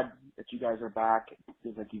 So glad that you guys are back. It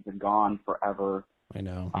feels like you've been gone forever. I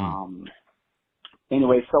know.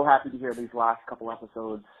 Anyway, so happy to hear these last couple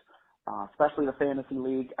episodes, especially the Fantasy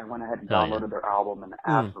League. I went ahead and downloaded their album and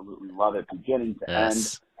absolutely love it, beginning to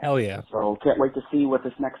end. Hell yeah. So can't wait to see what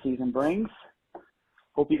this next season brings.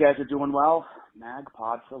 Hope you guys are doing well.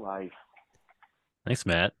 Magpod for life. Thanks,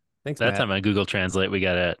 Matt. Thanks, That time on Google Translate, we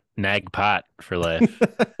got a Nagpot for life.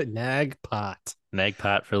 Nagpot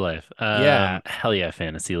for life. Yeah. Hell yeah,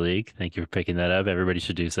 Fantasy League. Thank you for picking that up. Everybody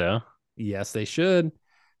should do so. Yes, they should.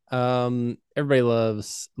 Everybody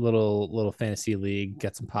loves little Fantasy League.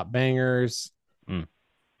 Get some pop bangers. Some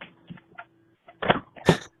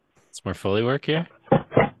more Foley work here.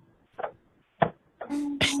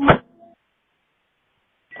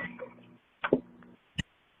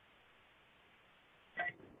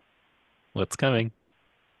 What's coming?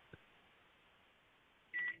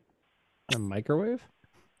 A microwave?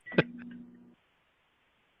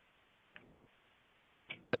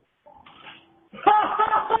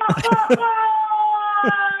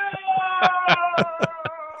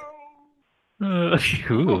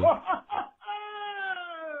 Ooh.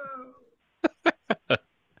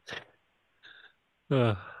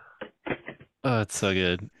 Oh, it's so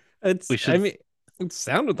good. It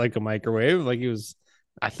sounded like a microwave. Like it was.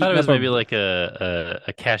 I thought it was maybe like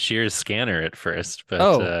a cashier's scanner at first,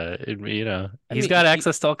 but he's got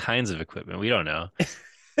access to all kinds of equipment. We don't know.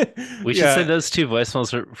 We should say those 2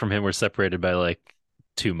 voicemails from him were separated by like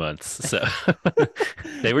 2 months, so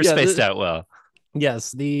they were spaced out well.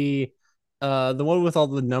 Yes, the one with all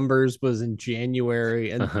the numbers was in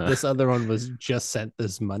January, and this other one was just sent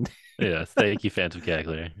this Monday. Yeah, thank you, Phantom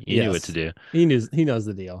Cackler. You knew what to do. He knows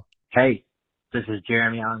the deal. Hey, this is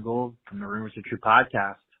Jeremy Ongold from the Rumors Are True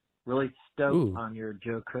podcast. Really stoked on your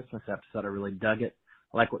Joe Christmas episode. I really dug it.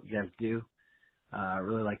 I like what you guys do. I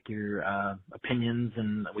really like your opinions,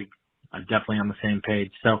 and I'm definitely on the same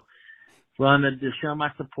page. So, wanted to show my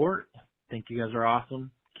support. Think you guys are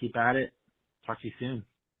awesome. Keep at it. Talk to you soon.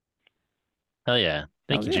 Hell yeah.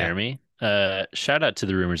 Thank you, Jeremy. Shout out to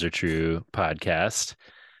the Rumors Are True podcast.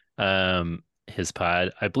 His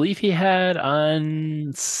pod, I believe he had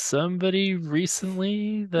on somebody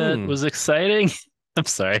recently that was exciting. I'm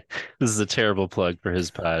sorry. This is a terrible plug for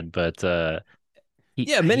his pod, but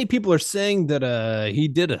many people are saying that he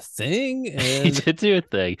did a thing. And... he did do a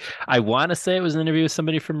thing. I want to say it was an interview with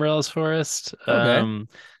somebody from Morel's Forest. Okay.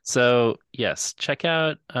 So yes, check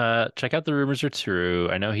out the Rumors Are True.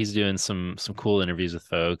 I know he's doing some cool interviews with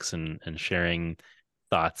folks and sharing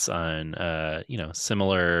thoughts on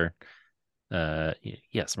similar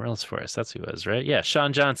Morel's Forest. That's who it was, right? Yeah,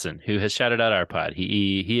 Sean Johnson, who has shouted out our pod.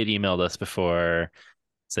 He had emailed us before,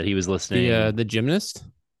 said he was listening. The gymnast.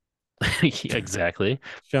 Exactly.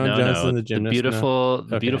 Sean Johnson, the gymnast.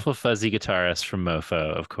 The beautiful fuzzy guitarist from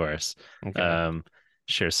Mofo, of course. Okay.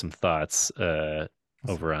 Shares some thoughts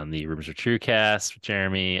over on the Rumors Are True cast with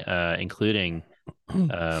Jeremy, including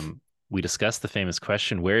we discussed the famous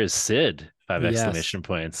question, "Where is Sid?" 5 exclamation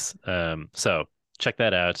points. So check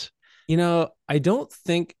that out. I don't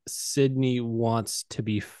think Sydney wants to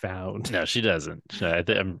be found. No, she doesn't. I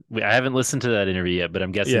haven't listened to that interview yet, but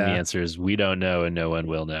I'm guessing the answer is we don't know and no one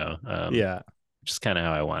will know. which is kind of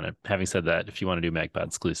how I want it. Having said that, if you want to do MagPod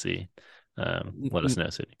exclusive, let us know,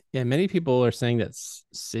 Sydney. Yeah, many people are saying that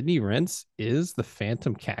Sydney Rents is the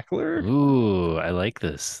Phantom Cackler. Ooh, I like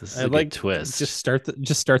this. This is a good twist. Just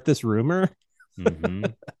start this rumor. Mm-hmm.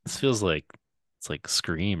 This feels like it's like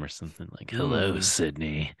Scream or something. Like, hello,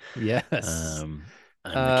 Sydney. Yes. I'm the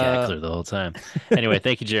cackler the whole time. Anyway,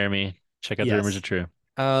 thank you, Jeremy. Check out The Rumors Are True.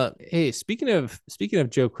 Hey, speaking of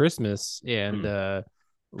Joe Christmas and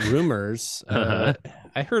rumors, I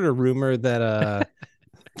heard a rumor that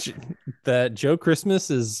that Joe Christmas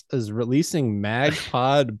is releasing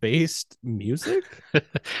MagPod based music.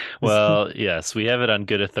 Well, yes, we have it on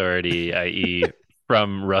good authority, i.e.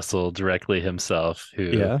 from Russell directly himself,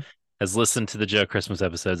 who has listened to the Joe Christmas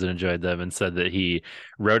episodes and enjoyed them, and said that he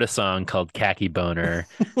wrote a song called Khaki Boner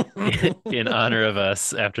in honor of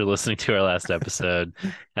us after listening to our last episode.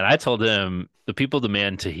 And I told him, the people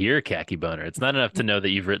demand to hear Khaki Boner. It's not enough to know that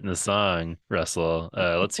you've written the song, Russell.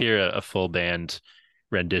 Let's hear a full band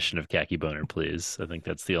rendition of Khaki Boner, please. I think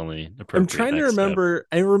that's the only appropriate. I'm trying to remember.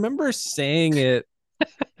 Step. I remember saying it.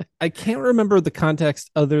 I can't remember the context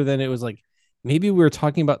other than it was like, maybe we were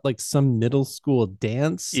talking about like some middle school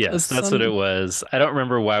dance. Yes, that's what it was. I don't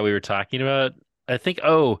remember why we were talking about. I think,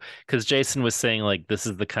 because Jason was saying like, this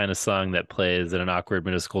is the kind of song that plays at an awkward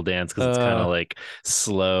middle school dance because it's kind of like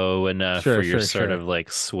slow enough where you're sort of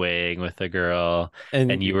like swaying with a girl.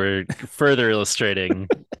 And you were further illustrating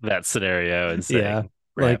that scenario and saying,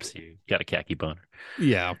 perhaps you got a khaki boner.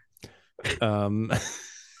 Yeah.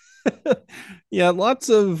 Yeah, lots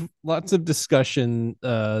of discussion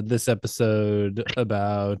this episode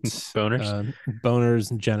about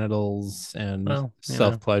boners and genitals and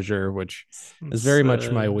self-pleasure, which is very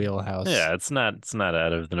much my wheelhouse. Yeah, it's not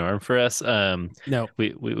out of the norm for us. No,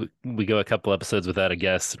 we go a couple episodes without a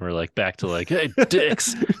guest and we're like back to like, hey,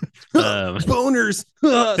 dicks. Boners.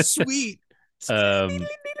 Sweet.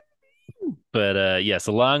 But yes,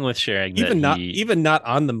 along with sharing even not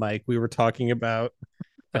on the mic, we were talking about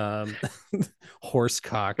horse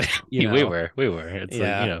cock. We were. It's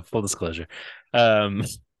like, full disclosure. You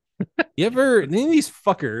ever any of these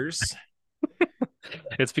fuckers?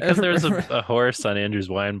 It's because there's a horse on Andrew's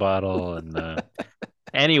wine bottle, and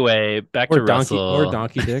anyway, back to Russell or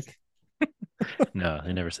donkey dick. No,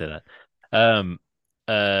 they never say that.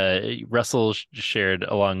 Russell shared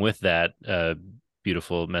along with that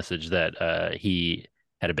beautiful message that he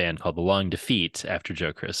had a band called The Long Defeat after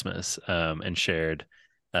Joe Christmas, and shared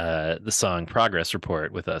the song Progress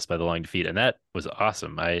Report with us by The Long Defeat, and that was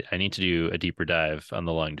awesome. I need to do a deeper dive on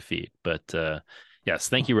The Long Defeat, but yes,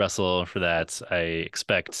 thank you, Russell, for that. I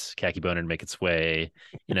expect Khaki Boner to make its way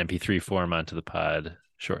in MP3 form onto the pod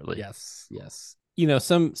shortly. Yes.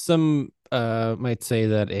 Some might say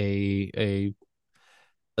that a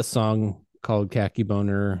song called Khaki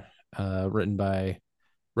Boner, written by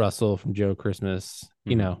Russell from Joe Christmas,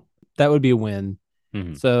 that would be a win.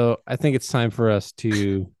 Mm-hmm. So I think it's time for us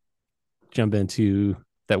to jump into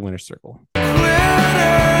that winner's circle.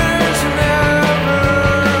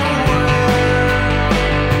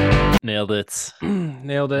 Nailed it. I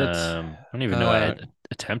don't even know I'd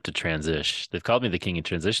attempt to transition. They've called me the king of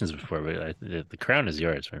transitions before, but the crown is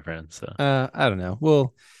yours, my friend. So I don't know.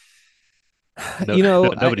 Well,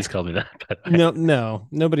 nobody's called me that. No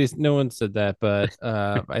one said that, but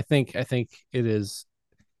I think it is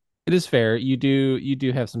fair. You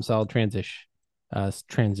do have some solid transitions.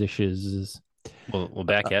 Well,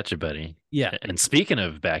 back at you, buddy. Yeah. And speaking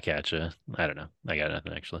of back at you, I don't know. I got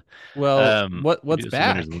nothing actually. Well, what's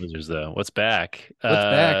back? Winners and losers, though. What's back?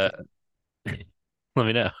 Back? Let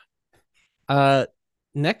me know.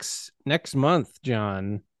 Next month,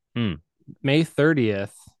 John. May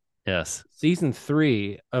 30th. Yes. Season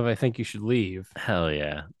 3 of I Think You Should Leave. Hell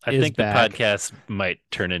yeah. I think the podcast might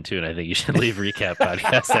turn into an I Think You Should Leave recap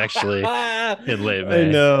podcast actually in late May.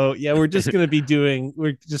 I know. Yeah, we're just gonna be doing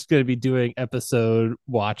episode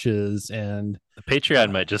watches, and the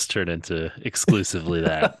Patreon might just turn into exclusively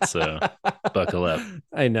that. So buckle up.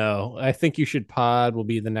 I know. I Think You Should Pod will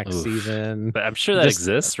be the next season. But I'm sure that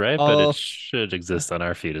exists, right? But it should exist on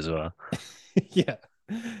our feed as well.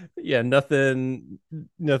 Yeah, nothing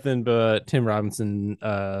but Tim Robinson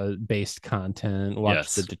based content.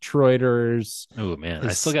 Watch the Detroiters. Oh man,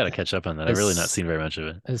 I still got to catch up on that. I've really not seen very much of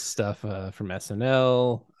it. His stuff from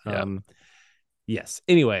SNL. Yes.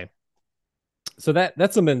 Anyway, so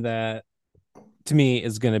that's something that to me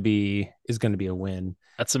is gonna be a win.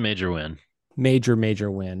 That's a major win. Major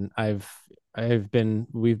win. We've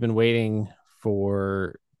been waiting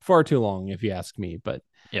for far too long, if you ask me. But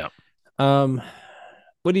yeah.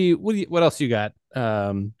 What else you got?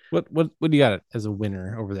 What do you got as a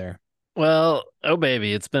winner over there? Well, oh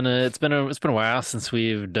baby, it's been a while since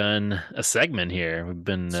we've done a segment here. We've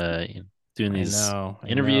been doing these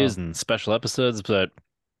interviews and special episodes, but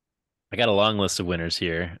I got a long list of winners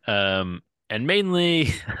here. And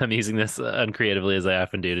mainly I'm using this uncreatively as I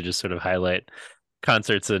often do to just sort of highlight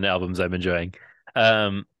concerts and albums I'm enjoying.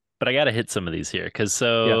 But I got to hit some of these here because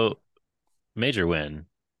major win,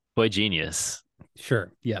 boygenius.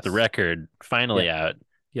 Sure. Yes. The record finally out.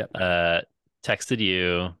 Yep. Texted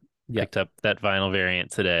you. Picked up that vinyl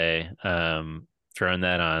variant today. Throwing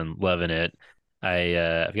that on, loving it.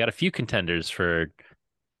 I've got a few contenders for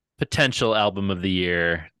potential album of the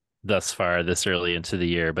year thus far, this early into the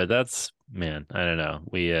year, but that's, man, I don't know.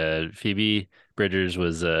 Phoebe Bridgers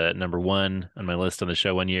was number one on my list on the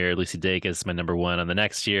show one year. Lucy Dacus, my number one on the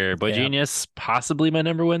next year. boygenius, possibly my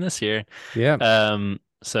number one this year. Yeah.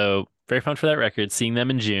 So very pumped for that record. Seeing them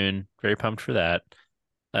in June, very pumped for that.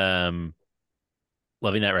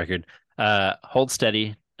 Loving that record. Hold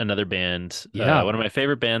Steady, another band. Yeah. One of my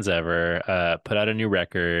favorite bands ever. Put out a new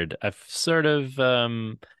record. I've sort of,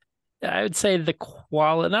 I would say the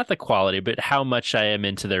quality, not the quality, but how much I am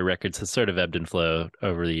into their records has sort of ebbed and flowed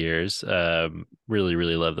over the years. Really,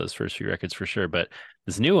 really love those first few records for sure. But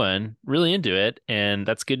this new one, really into it. And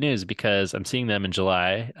that's good news because I'm seeing them in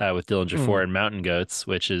July with Dillinger 4 and Mountain Goats,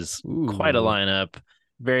 which is quite a lineup.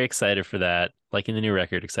 Very excited for that. Liking the new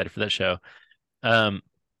record, excited for that show.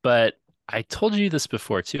 But I told you this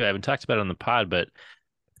before too. I haven't talked about it on the pod, but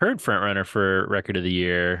current frontrunner for record of the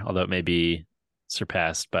year, although it may be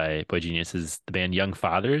surpassed by boygenius, is the band Young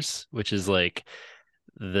Fathers, which is like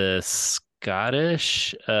the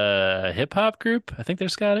Scottish hip hop group. I think they're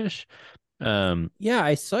Scottish. Yeah,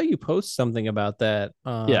 I saw you post something about that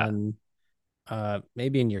on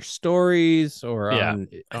maybe in your stories or on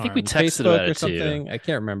I think we texted Facebook about it or something. too. I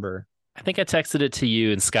can't remember. I think I texted it to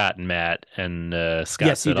you and Scott and Matt, and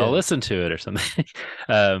Scott said I'll listen to it or something.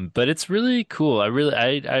 But it's really cool.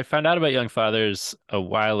 I found out about Young Fathers a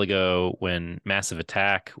while ago when Massive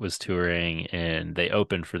Attack was touring, and they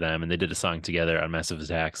opened for them, and they did a song together on Massive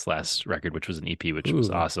Attack's last record, which was an EP, which was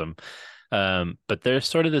awesome. But they're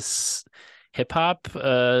sort of this hip hop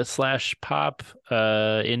slash pop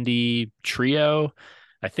indie trio.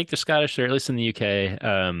 I think they're Scottish, or at least in the UK,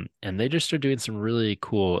 and they just are doing some really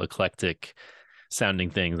cool, eclectic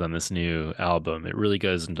sounding things on this new album. It really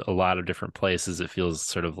goes into a lot of different places. It feels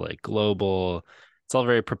sort of like global. It's all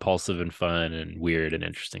very propulsive and fun and weird and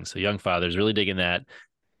interesting. So Young Fathers, really digging that.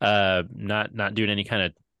 Not doing any kind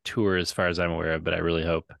of tour as far as I'm aware of, but I really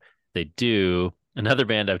hope they do. Another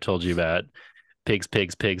band I've told you about, Pigs,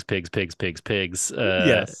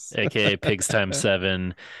 yes. aka Pigs Times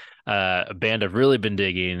 7. A band I've really been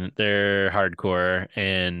digging. They're hardcore,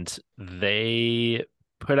 and they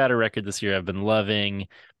put out a record this year I've been loving.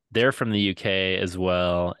 They're from the UK as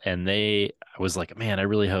well, and I was like, man, I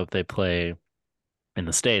really hope they play in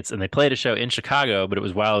the States. And they played a show in Chicago, but it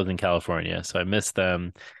was while I was in California, so I missed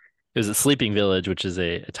them. It was at Sleeping Village, which is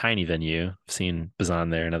a tiny venue. I've seen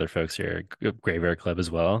Bazan there and other folks here, Graveyard Club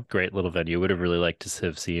as well. Great little venue. Would have really liked to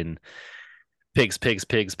have seen Pigs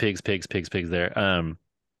there.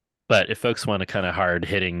 But if folks want a kind of hard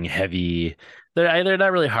hitting, heavy, they're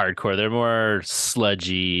not really hardcore. They're more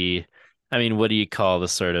sludgy. I mean, what do you call the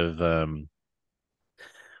sort of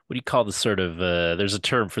there's a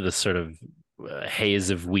term for this sort of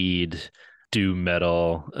haze of weed, doom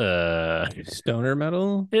metal, stoner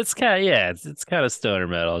metal. It's kind of it's kind of stoner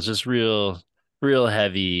metal. It's just real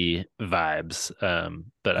heavy vibes.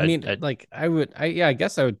 But I mean, I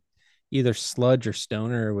guess I would either sludge or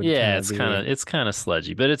stoner would it's kind of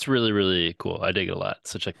sludgy, but it's really, really cool. I dig it a lot.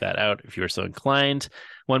 So check that out if you are so inclined.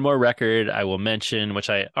 One more record I will mention, which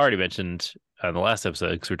I already mentioned on the last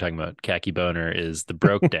episode because we were talking about Khaki Boner, is the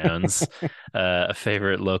Brokedowns, a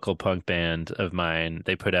favorite local punk band of mine.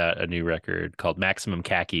 They put out a new record called Maximum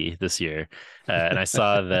Khaki this year, and I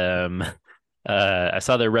saw them. I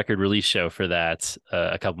saw their record release show for that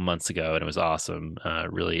a couple months ago, and it was awesome.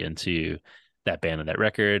 Really into that band and that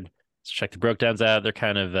record. So check the Brokedowns out. They're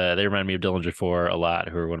kind of they remind me of Dillinger 4 a lot,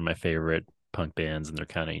 who are one of my favorite punk bands, and they're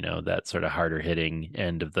kind of that sort of harder hitting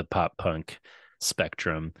end of the pop punk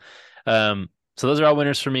spectrum. So those are all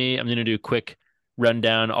winners for me. I'm going to do a quick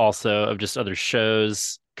rundown also of just other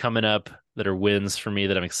shows coming up that are wins for me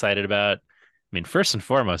that I'm excited about. I mean, first and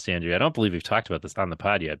foremost, Andrew, I don't believe we've talked about this on the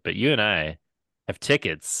pod yet, but you and I have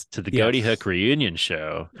tickets to the Goaty Hook reunion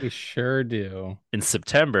show. We sure do. In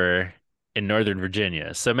September in Northern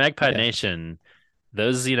Virginia. So Magpie Nation,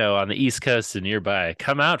 those, on the East Coast and nearby,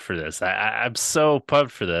 come out for this. I'm so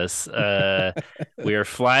pumped for this. We are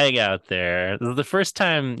flying out there. This is the first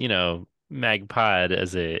time, Magpod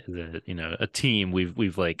as a team,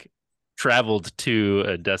 we've like traveled to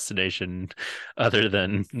a destination other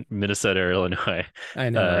than Minnesota or Illinois. I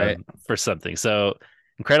know, right? For something. So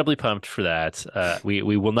incredibly pumped for that. We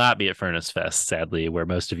will not be at Furnace Fest, sadly, where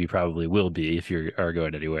most of you probably will be if you are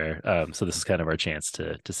going anywhere. So this is kind of our chance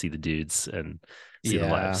to see the dudes and see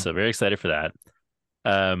them live. So very excited for that.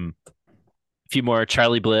 A few more.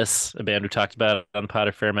 Charlie Bliss, a band we talked about on the pod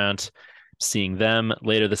a fair amount. Seeing them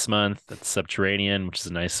later this month at Subterranean, which is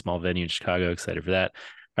a nice small venue in Chicago. Excited for that.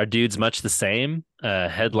 Our dudes, Much the Same,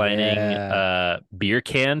 headlining Beer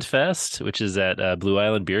Canned Fest, which is at Blue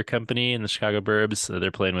Island Beer Company in the Chicago burbs. So they're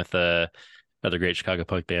playing with other great Chicago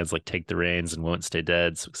punk bands like Take the Reins and Won't Stay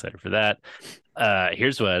Dead. So excited for that.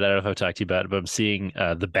 Here's what I don't know if I've talked to you about, but I'm seeing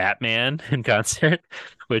the Batman in concert,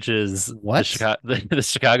 which is the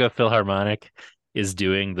Chicago Philharmonic is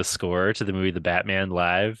doing the score to the movie The Batman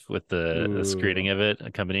live with the screening of it,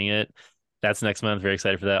 accompanying it. That's next month. Very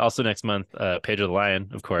excited for that. Also next month, Pedro the Lion,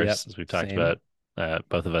 of course, as we've talked about,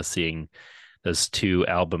 both of us seeing those 2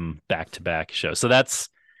 album back-to-back shows. So that's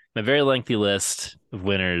my very lengthy list of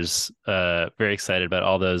winners. Very excited about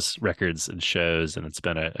all those records and shows, and it's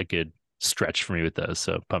been a good stretch for me with those.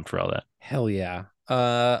 So pumped for all that. Hell yeah.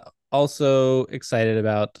 Also excited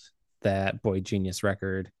about that Boy Genius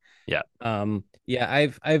record. Yeah.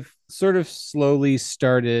 I've sort of slowly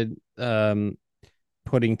started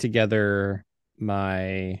putting together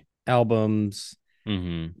my albums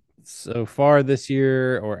so far this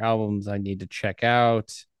year, or albums I need to check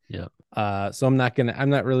out. So I'm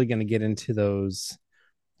not really gonna get into those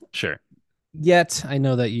yet. I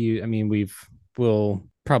know that we'll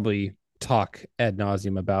probably talk ad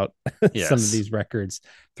nauseum about some of these records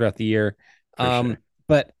throughout the year.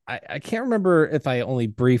 But I can't remember if I only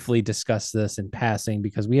briefly discussed this in passing,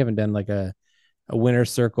 because we haven't done like a Winter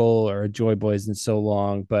Circle or a Joy Boys in so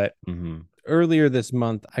long. But earlier this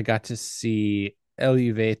month, I got to see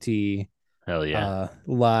Eluveitie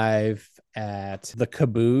live at the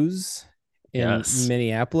Caboose in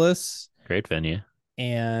Minneapolis. Great venue.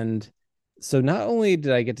 And so not only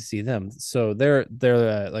did I get to see them, so they're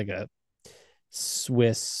like a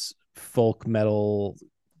Swiss folk metal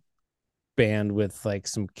band with like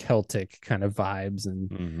some Celtic kind of vibes,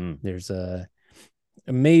 and there's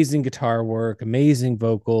amazing guitar work, amazing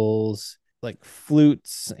vocals, like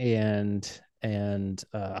flutes and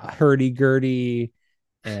hurdy-gurdy,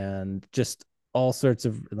 and just all sorts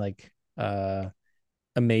of like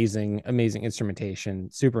amazing instrumentation.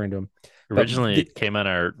 Super into them. Originally it came on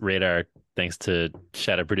our radar thanks to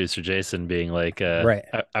Shadow producer Jason being like,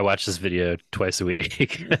 I watch this video twice a week.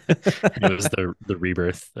 It was the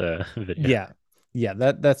Rebirth video. Yeah,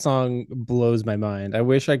 that song blows my mind. I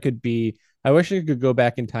wish I could go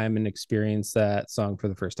back in time and experience that song for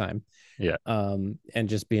the first time. And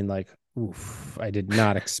just being like, oof, I did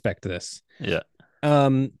not expect this.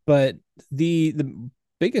 But the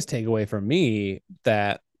biggest takeaway for me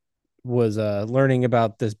that was learning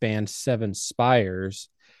about this band Seven Spires,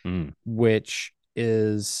 which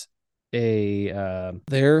is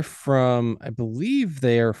they're from, I believe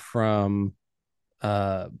they're from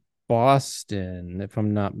Boston, if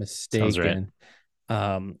I'm not mistaken. Sounds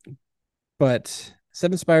right. But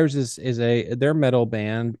Seven Spires is they're a metal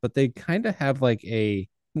band, but they kind of have like I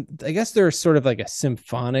guess they're sort of like a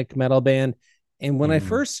symphonic metal band. And when I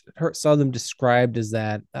first saw them described as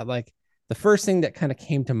that, like the first thing that kind of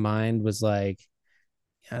came to mind was like,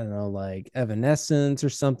 I don't know, like Evanescence or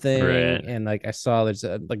something. Right. And like I saw there's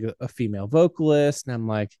a female vocalist, and I'm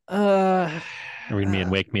like, read me and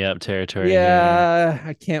wake me up territory.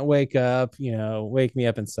 I can't wake up, wake me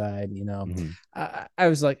up inside, I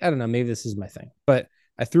was like, I don't know, maybe this is my thing. But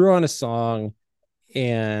I threw on a song,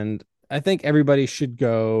 and I think everybody should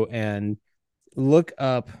go and look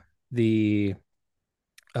up the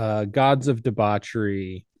Gods of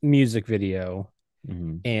Debauchery music video,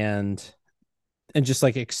 and just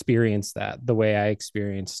like experience that the way I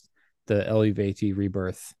experienced the Eluveitie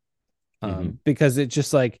Rebirth, because it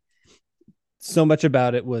just like so much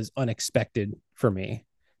about it was unexpected for me.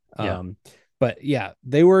 But yeah,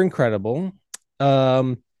 they were incredible.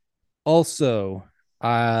 Also,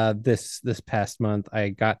 this past month I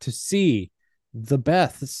got to see the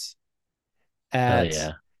Beths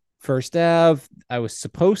at First Ave. I was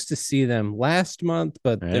supposed to see them last month,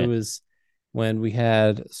 but it was when we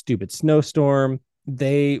had a stupid snowstorm.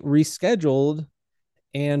 They rescheduled,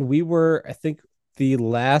 and we were, I think, the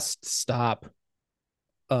last stop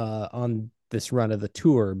on this run of the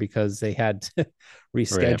tour, because they had to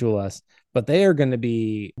reschedule us. But they're going to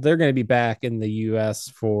be back in the US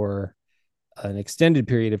for an extended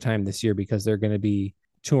period of time this year, because they're going to be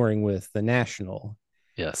touring with the National.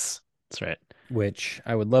 Yes, that's right. Which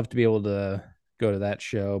I would love to be able to go to that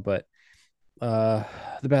show, but The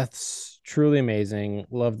Beths, truly amazing.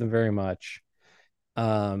 Love them very much.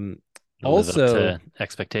 Also, live up to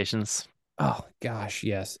expectations. Oh gosh,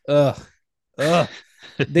 yes.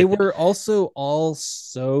 They were also all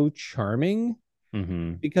so charming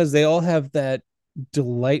because they all have that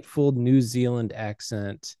delightful New Zealand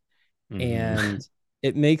accent, and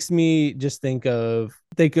it makes me just think of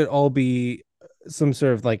they could all be some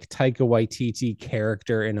sort of like Taika Waititi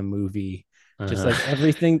character in a movie. Just like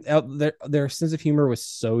everything out there, their sense of humor was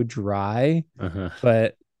so dry,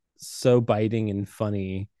 but so biting and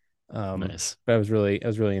funny. Nice. But I was really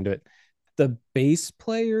into it. The bass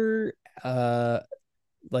player,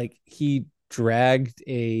 like he dragged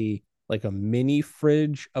a mini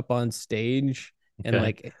fridge up on stage and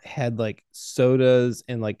like had like sodas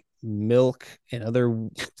and like milk and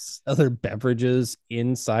other beverages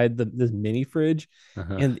inside this mini fridge,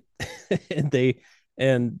 and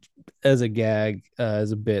and as a gag,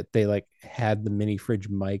 as a bit, they like had the mini fridge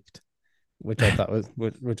mic'd, which I thought was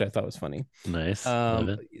funny. Nice.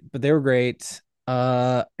 But they were great.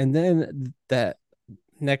 And then that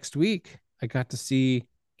next week I got to see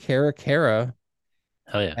Cara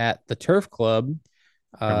Hell yeah. at the Turf Club.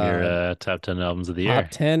 From your top 10 albums of the year. Top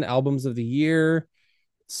 10 albums of the year.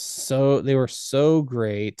 So they were so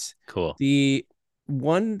great. Cool. The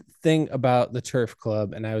one thing about the Turf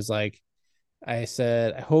Club, and I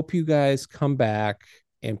said, I hope you guys come back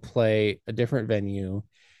and play a different venue,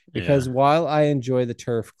 because while I enjoy the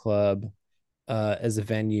Turf Club as a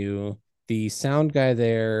venue, the sound guy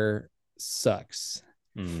there sucks.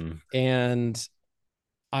 And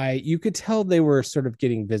you could tell they were sort of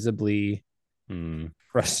getting visibly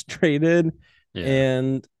frustrated,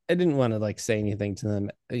 and I didn't want to like say anything to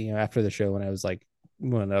them, after the show when I was like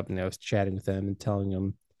went up and I was chatting with them and telling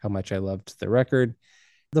them how much I loved the record.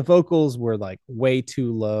 The vocals were like way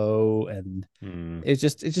too low, and it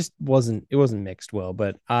just wasn't mixed well,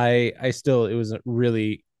 but it was a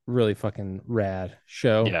really, really fucking rad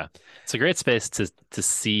show. Yeah. It's a great space to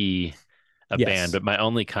see a band, but my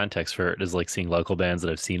only context for it is like seeing local bands that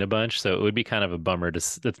I've seen a bunch. So it would be kind of a bummer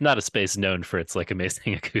it's not a space known for its like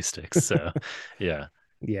amazing acoustics. So yeah.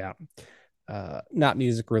 Not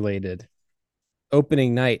music related.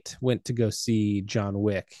 Opening night, went to go see John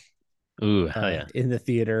Wick. Ooh, hell yeah. In the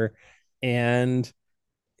theater, and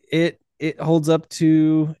it holds up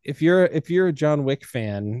to, if you're a John Wick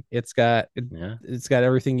fan, it's got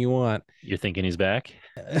everything you want. You're thinking he's back?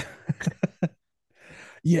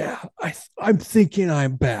 Yeah, I'm thinking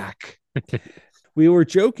I'm back. We were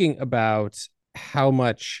joking about how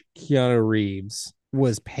much Keanu Reeves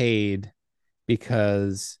was paid,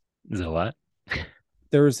 because is it a lot?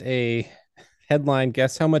 There's a headline,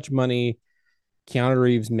 guess how much money Keanu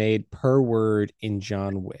Reeves made per word in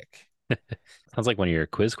John Wick. Sounds like one of your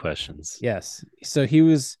quiz questions. Yes. So he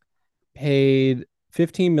was paid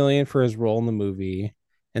 $15 million for his role in the movie,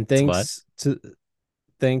 and thanks to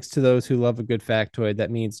those who love a good factoid,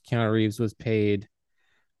 that means Keanu Reeves was paid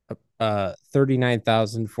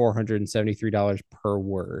 $39,473 per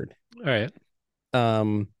word. All right.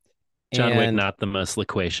 John Wick, not the most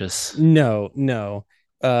loquacious. No. We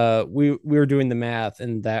were doing the math,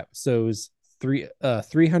 and that was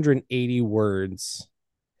 380 words,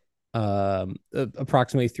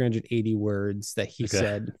 approximately 380 words that he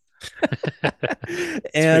said.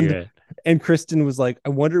 And Kristen was like, I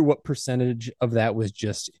wonder what percentage of that was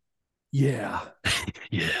just yeah.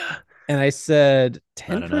 And I said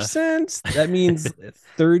 10%. That means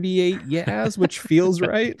 38 yeahs, which feels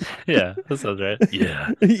right. Yeah, that sounds right. Yeah.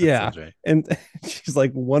 Yeah. Sounds right. And she's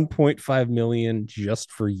like, 1.5 million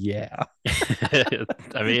just for yeah.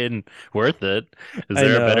 I mean, worth it. Is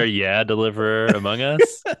there a better yeah deliverer among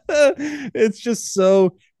us? It's just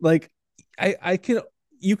so like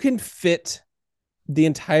you can fit the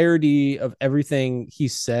entirety of everything he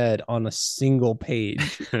said on a single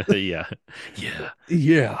page. Yeah.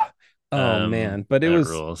 Oh man, but it was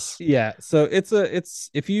rules. Yeah. So it's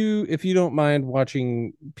if you don't mind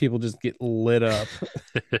watching people just get lit up.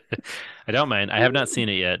 I don't mind. I have not seen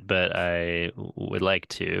it yet, but I would like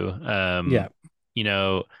to.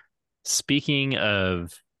 Speaking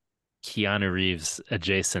of Keanu Reeves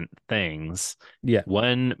adjacent things,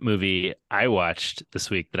 one movie I watched this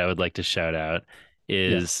week that I would like to shout out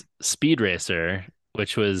is Speed Racer,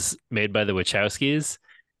 which was made by the Wachowskis.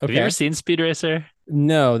 Have you ever seen Speed Racer?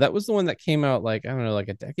 No, that was the one that came out like, I don't know, like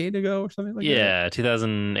a decade ago or something like that. Yeah,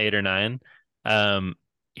 2008 or 9.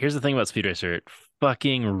 Here's the thing about Speed Racer. It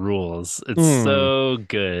fucking rules. It's so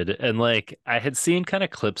good. And like, I had seen kind of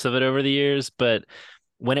clips of it over the years, but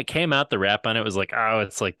when it came out, the rap on it was like, oh,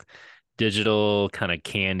 it's like digital kind of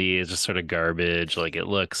candy. It's just sort of garbage. Like it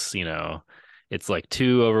looks it's like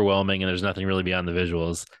too overwhelming and there's nothing really beyond the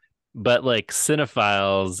visuals. But like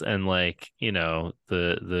cinephiles and like, you know,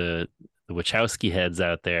 the Wachowski heads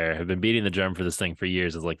out there have been beating the drum for this thing for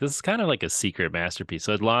years. It's like, this is kind of like a secret masterpiece.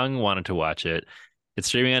 So I'd long wanted to watch it. It's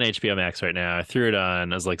streaming on HBO Max right now. I threw it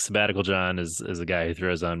on. I was like, Sabbatical John is a guy who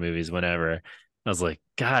throws on movies whenever. I was like,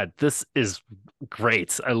 God, this is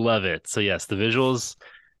great. I love it. So yes, the visuals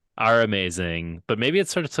are amazing, but maybe it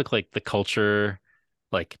sort of took like the culture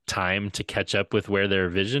like time to catch up with where their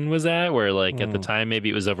vision was at, where like at the time maybe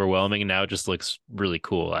it was overwhelming and now it just looks really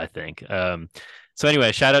cool, I think. So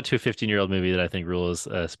anyway, shout out to a 15-year-old movie that I think rules,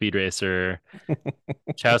 Speed Racer.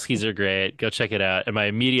 Wachowskis are great. Go check it out. And my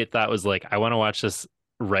immediate thought was like, I want to watch this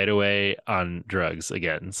right away on drugs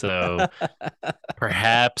again. So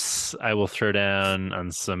perhaps I will throw down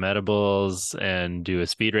on some edibles and do a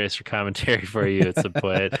Speed Racer commentary for you at some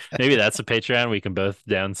point. Maybe that's a Patreon. We can both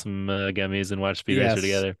down some gummies and watch Speed Racer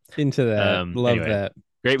together. Into that. Love anyway, that.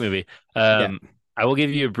 Great movie. I will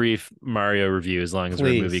give you a brief Mario review as long as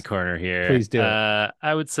we're in movie corner here. Please do it.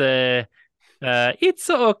 I would say it's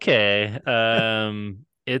okay.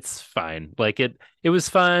 It's fine. Like it was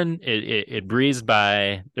fun. It breezed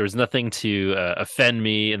by. There was nothing to offend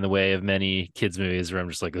me in the way of many kids movies where I'm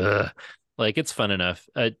just like, ugh. Like it's fun enough.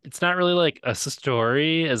 It's not really like a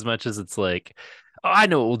story as much as it's like, oh, I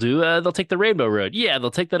know what we'll do. They'll take the Rainbow Road. Yeah,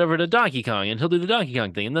 they'll take that over to Donkey Kong and he'll do the Donkey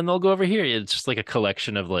Kong thing. And then they'll go over here. It's just like a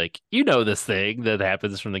collection of like, you know, this thing that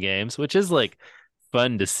happens from the games, which is like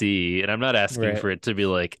fun to see. And I'm not asking for it to be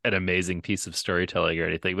like an amazing piece of storytelling or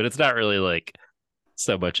anything, but it's not really like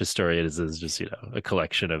so much a story as is just, you know, a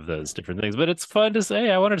collection of those different things. But it's fun to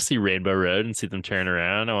say, I wanted to see Rainbow Road and see them turn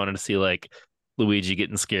around. I wanted to see like Luigi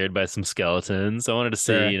getting scared by some skeletons. I wanted to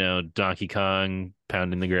see, you know, Donkey Kong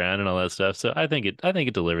pounding the ground and all that stuff. So I think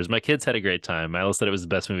it delivers. My kids had a great time. Miles said it was the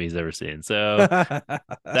best movie he's ever seen. So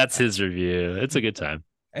that's his review. It's a good time.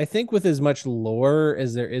 I think with as much lore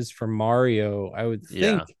as there is for Mario, I would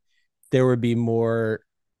think there would be more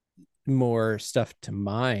stuff to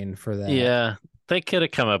mine for that. Yeah, they could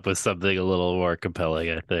have come up with something a little more compelling,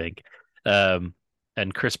 I think.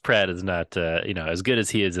 And Chris Pratt is not, you know, as good as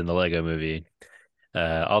he is in the Lego Movie.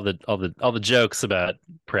 All the jokes about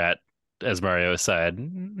Pratt as Mario aside,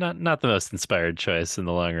 not the most inspired choice in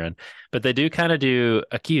the long run. But they do kind of do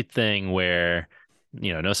a cute thing where,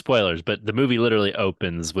 you know, no spoilers, but the movie literally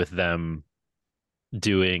opens with them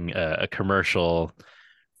doing a commercial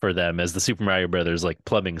for them as the Super Mario Brothers like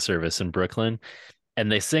plumbing service in Brooklyn. And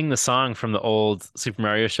they sing the song from the old Super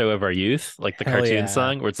Mario show of our youth, like the cartoon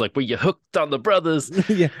song, where it's like, "Well, you hooked on the brothers."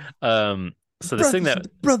 So they sing that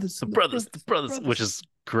the brothers, which is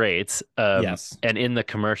great. Yes. And in the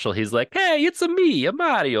commercial, he's like, "Hey, it's a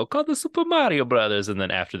Mario, called the Super Mario Brothers." And then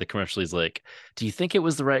after the commercial, he's like, "Do you think it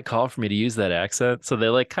was the right call for me to use that accent?" So they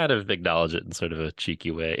like kind of acknowledge it in sort of a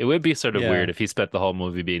cheeky way. It would be sort of weird if he spent the whole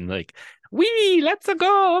movie being like, "Wee, let's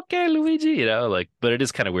go, okay, Luigi," you know, like. But it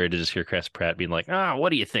is kind of weird to just hear Chris Pratt being like, "What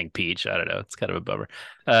do you think, Peach?" I don't know. It's kind of a bummer.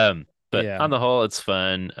 But on the whole, it's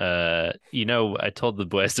fun. You know, I told the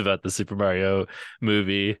boys about the Super Mario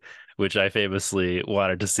movie, which I famously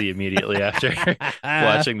wanted to see immediately after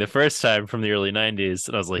watching the first time from the early 90s.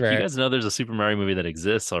 And I was like, you guys know there's a Super Mario movie that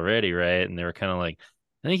exists already, right? And they were kind of like,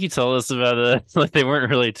 I think you told us about it. Like they weren't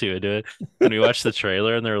really too into it. And we watched the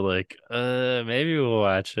trailer and they were like, maybe we'll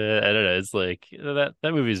watch it. I don't know. It's like that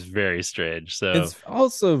movie is very strange. So it's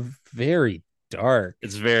also very dark.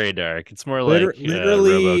 It's very dark. It's more like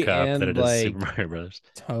literally RoboCop than it is like Super Mario Brothers.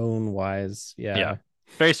 Tone wise, yeah.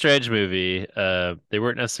 Very strange movie. They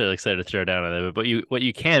weren't necessarily excited to throw down on it, but what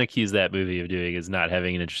you can accuse that movie of doing is not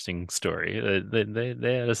having an interesting story.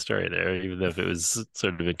 They had a story there, even though if it was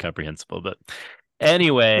sort of incomprehensible. But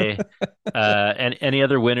anyway, and any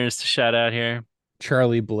other winners to shout out here?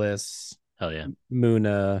 Charlie Bliss. Hell yeah.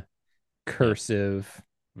 Muna, Cursive,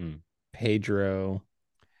 Pedro.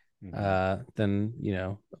 Then, you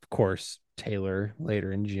know, of course, Taylor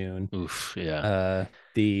later in June. Oof, yeah.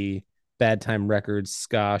 The Bad Time Records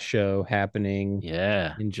ska show happening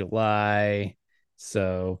in July.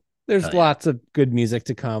 So there's lots of good music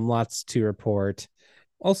to come, lots to report.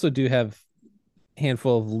 Also do have a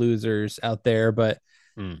handful of losers out there, but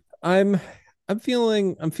I'm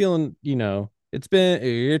feeling, you know, it's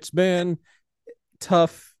been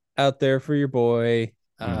tough out there for your boy.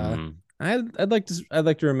 I'd like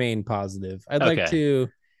to remain positive. I'd like to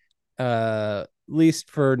at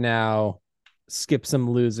least for now skip some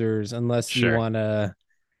losers unless you want to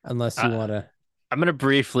I'm going to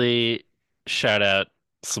briefly shout out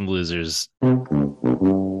some losers.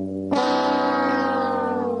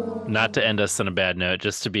 Not to end us on a bad note,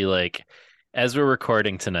 just to be like, as we're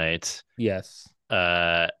recording tonight, yes,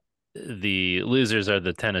 the losers are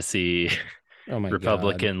the Tennessee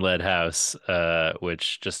Republican-led House,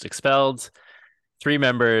 which just expelled 3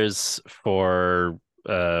 members for,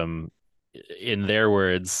 in their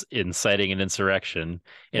words, inciting an insurrection.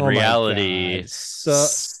 In reality,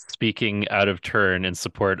 speaking out of turn in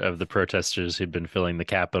support of the protesters who'd been filling the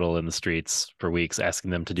Capitol in the streets for weeks,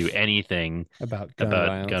 asking them to do anything about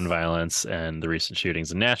gun violence and the recent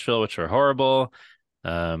shootings in Nashville, which are horrible.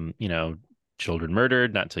 Children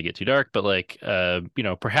murdered, not to get too dark, but like,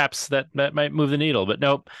 perhaps that might move the needle. But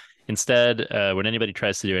nope. Instead, when anybody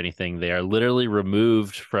tries to do anything, they are literally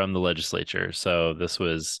removed from the legislature. So this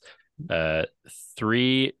was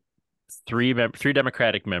three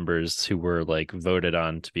Democratic members who were like voted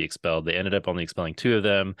on to be expelled. They ended up only expelling 2 of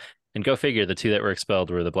them, and go figure, the 2 that were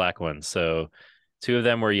expelled were the black ones. So 2 of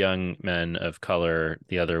them were young men of color.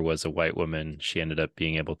 The other was a white woman. She ended up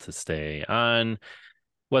being able to stay on.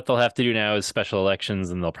 What they'll have to do now is special elections,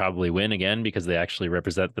 and they'll probably win again because they actually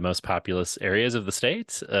represent the most populous areas of the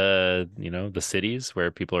state, the cities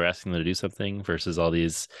where people are asking them to do something, versus all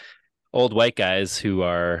these old white guys who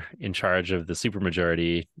are in charge of the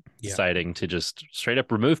supermajority deciding to just straight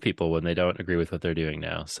up remove people when they don't agree with what they're doing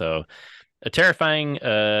now. So a terrifying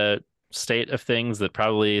state of things that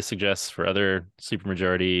probably suggests for other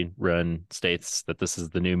supermajority run states that this is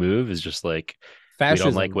the new move, is just like, fascism.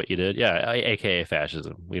 We don't like what you did. Yeah, aka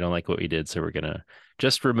fascism. We don't like what we did, so we're going to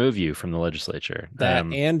just remove you from the legislature. That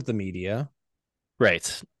and the media.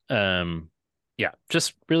 Right. Yeah,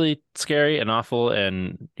 just really scary and awful.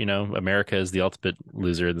 And, America is the ultimate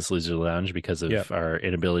loser in this loser lounge because of our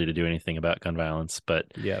inability to do anything about gun violence. But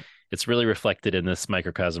it's really reflected in this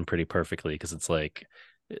microcosm pretty perfectly, because it's like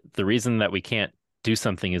the reason that we can't do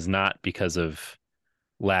something is not because of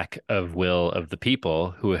lack of will of the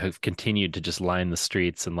people who have continued to just line the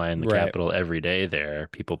streets and line the Capitol every day there,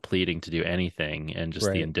 people pleading to do anything, and just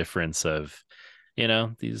the indifference of,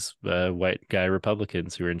 these white guy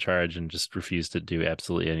Republicans who are in charge and just refuse to do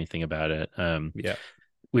absolutely anything about it.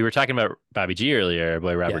 We were talking about Bobby G earlier,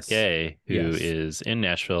 boy Robert Gay, who is in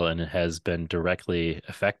Nashville and has been directly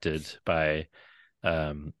affected by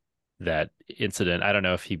that incident. I don't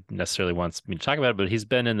know if he necessarily wants me to talk about it, but he's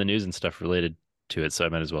been in the news and stuff related to it, so I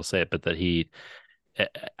might as well say it. But that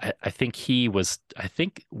I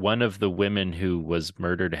think one of the women who was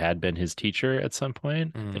murdered had been his teacher at some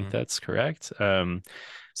point. I think that's correct.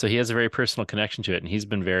 So he has a very personal connection to it, and he's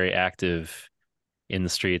been very active in the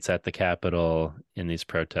streets at the Capitol in these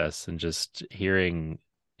protests, and just hearing,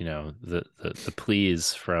 the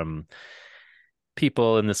pleas from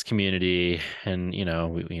people in this community. And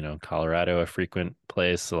Colorado, a frequent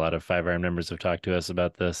place, a lot of Five Iron members have talked to us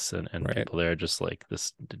about this, and people there are just like,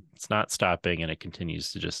 this, it's not stopping, and it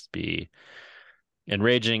continues to just be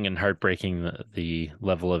enraging and heartbreaking, the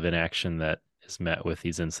level of inaction that is met with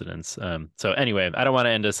these incidents. So anyway, I don't want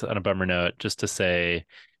to end us on a bummer note, just to say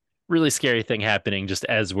really scary thing happening just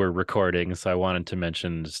as we're recording, so I wanted to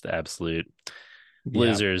mention just the absolute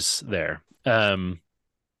losers there.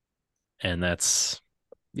 And that's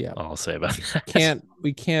all I'll say about that.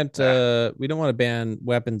 We don't want to ban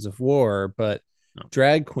weapons of war, but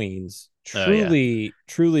drag queens, truly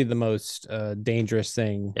the most dangerous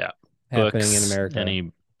thing happening in America.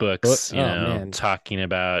 Any books, talking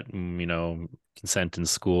about, consent in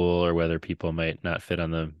school, or whether people might not fit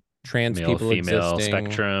on the trans male people female existing.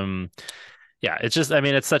 spectrum. Yeah, it's just,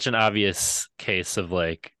 it's such an obvious case of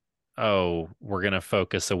like, oh, we're going to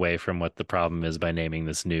focus away from what the problem is by naming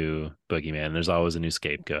this new boogeyman. There's always a new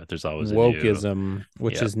scapegoat. There's always wokeism,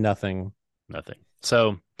 which is nothing.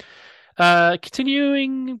 So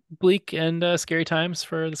continuing bleak and scary times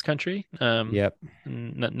for this country.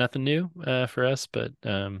 Nothing new for us, but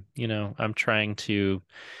I'm trying to,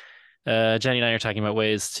 Jenny and I are talking about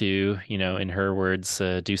ways to, in her words,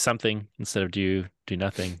 do something instead of do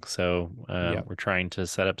nothing. So we're trying to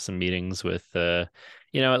set up some meetings with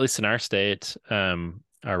at least in our state,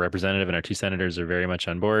 our representative and our 2 senators are very much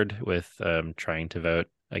on board with trying to vote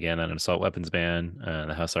again on an assault weapons ban.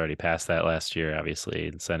 The House already passed that last year, obviously.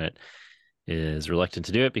 The Senate is reluctant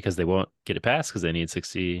to do it because they won't get it passed, because they need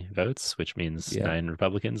 60 votes, which means 9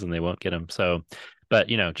 Republicans, and they won't get them. So, but,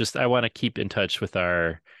 just I want to keep in touch with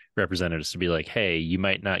our representatives to be like, hey, you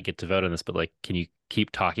might not get to vote on this, but like, can you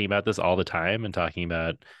keep talking about this all the time, and talking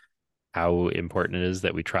about how important it is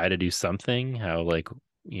that we try to do something, how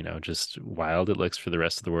just wild it looks for the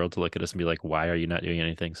rest of the world to look at us and be like, why are you not doing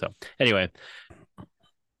anything? So anyway,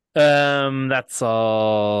 that's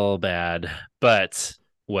all bad, but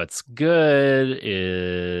what's good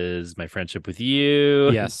is my friendship with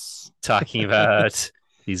you. Yes. Talking about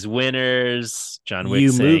these winners. John Wick you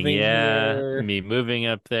saying, "Yeah," here. Me moving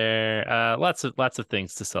up there. Lots of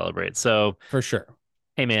things to celebrate. So for sure.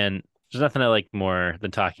 Hey, man, there's nothing I like more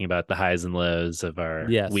than talking about the highs and lows of our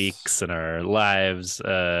weeks and our lives.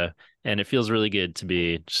 And it feels really good to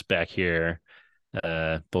be just back here,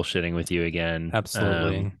 bullshitting with you again.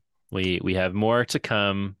 Absolutely. We have more to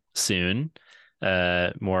come soon.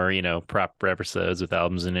 More, proper episodes with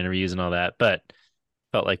albums and interviews and all that. But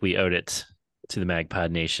felt like we owed it to the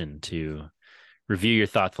MagPod Nation to review your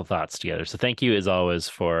thoughtful thoughts together. So thank you as always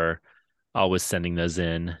for always sending those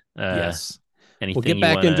in. Yes. We'll get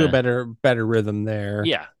back into a better rhythm there.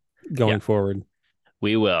 Yeah. Going forward.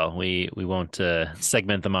 We will. We won't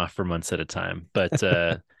segment them off for months at a time. But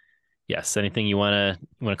yes, anything you want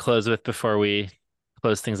to close with before we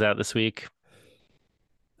close things out this week?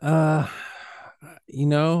 I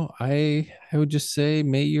would just say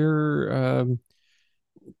may your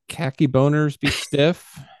khaki boners be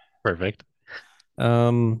stiff. Perfect.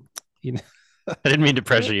 I didn't mean to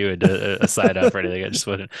pressure you into a side up or anything. I just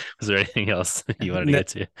was there anything else you wanted to get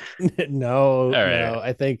to? No. All right. No.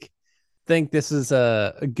 I think this is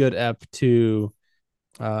a good ep to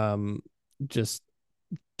just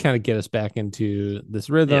kind of get us back into this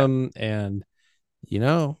rhythm. And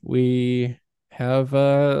we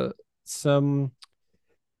have some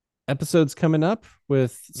episodes coming up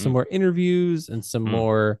with some more interviews and some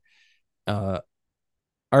more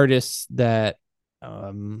artists that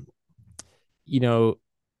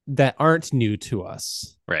that aren't new to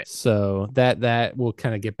us. Right. So that will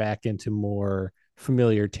kind of get back into more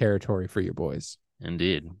familiar territory for your boys.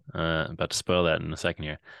 Indeed. About to spoil that in a second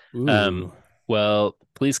here. Well,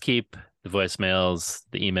 please keep the voicemails,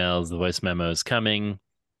 the emails, the voice memos coming.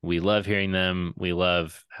 We love hearing them. We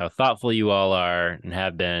love how thoughtful you all are and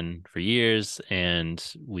have been for years. And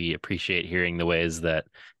we appreciate hearing the ways that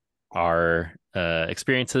our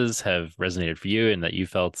experiences have resonated for you and that you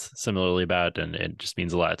felt similarly about. And it just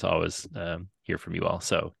means a lot to always hear from you all.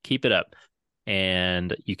 So keep it up.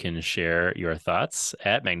 And you can share your thoughts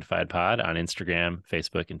at Magnified Pod on Instagram,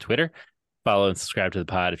 Facebook, and Twitter. Follow and subscribe to the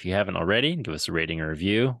pod if you haven't already. Give us a rating or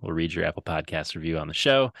review. We'll read your Apple Podcast review on the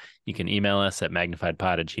show. You can email us at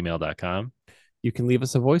magnifiedpod@gmail.com. You can leave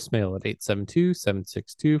us a voicemail at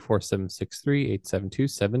 872-762-4763,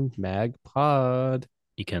 8727-MAGPOD.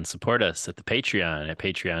 You can support us at the Patreon at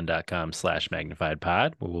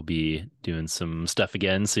patreon.com/magnifiedpod, where we'll be doing some stuff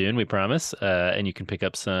again soon, we promise. And you can pick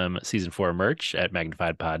up some season 4 merch at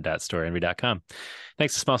magnifiedpod.storeenvy.com.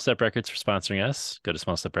 Thanks to Small Step Records for sponsoring us. Go to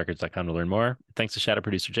smallsteprecords.com to learn more. Thanks to Shadow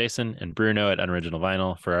Producer Jason and Bruno at Unoriginal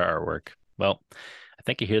Vinyl for our artwork. Well, I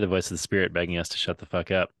think you hear the voice of the spirit begging us to shut the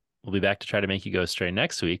fuck up. We'll be back to try to make you go astray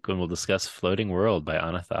next week when we'll discuss Floating World by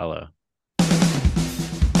Anna Thalo.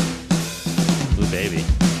 Ooh, baby.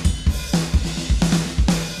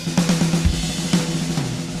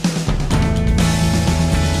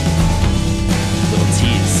 Little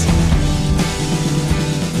tease.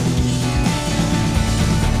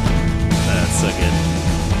 That's so good.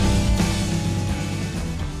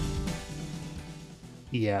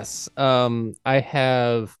 Yes. I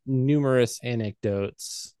have numerous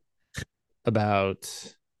anecdotes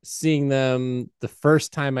about seeing them, the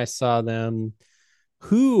first time I saw them,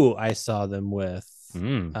 who I saw them with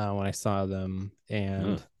when I saw them.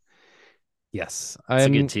 And yes, it's a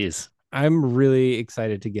good tease. I'm really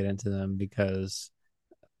excited to get into them because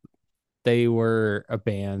they were a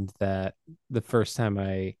band that the first time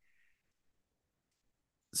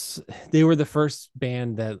they were the first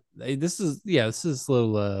band that this is a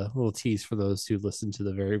little tease for those who listen to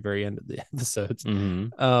the very, very end of the episodes.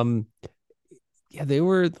 They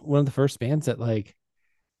were one of the first bands that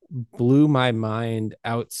blew my mind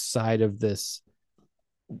outside of this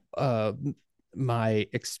my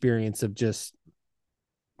experience of just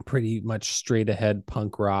pretty much straight ahead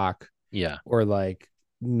punk rock or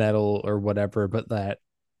metal or whatever, but that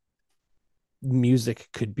music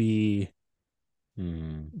could be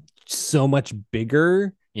so much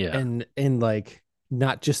bigger and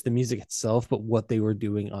not just the music itself, but what they were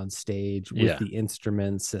doing on stage with the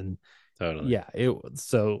instruments and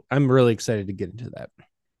so I'm really excited to get into that.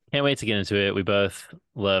 Can't wait to get into it. We both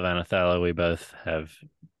love Anna Thalo. We both have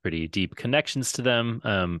pretty deep connections to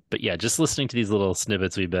them. But yeah, just listening to these little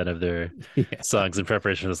snippets we've been of their songs in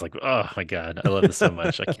preparation was like, oh my God, I love this so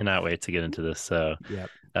much. I cannot wait to get into this. So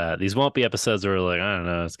these won't be episodes where we're like, I don't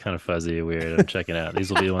know, it's kind of fuzzy, weird, I'm checking out.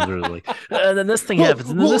 These will be the ones where we're like, and then this thing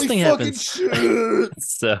happens, and then this thing happens.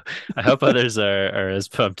 So I hope others are as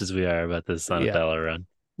pumped as we are about this Anna Thalo run.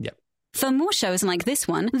 For more shows like this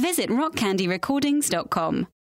one, visit rockcandyrecordings.com.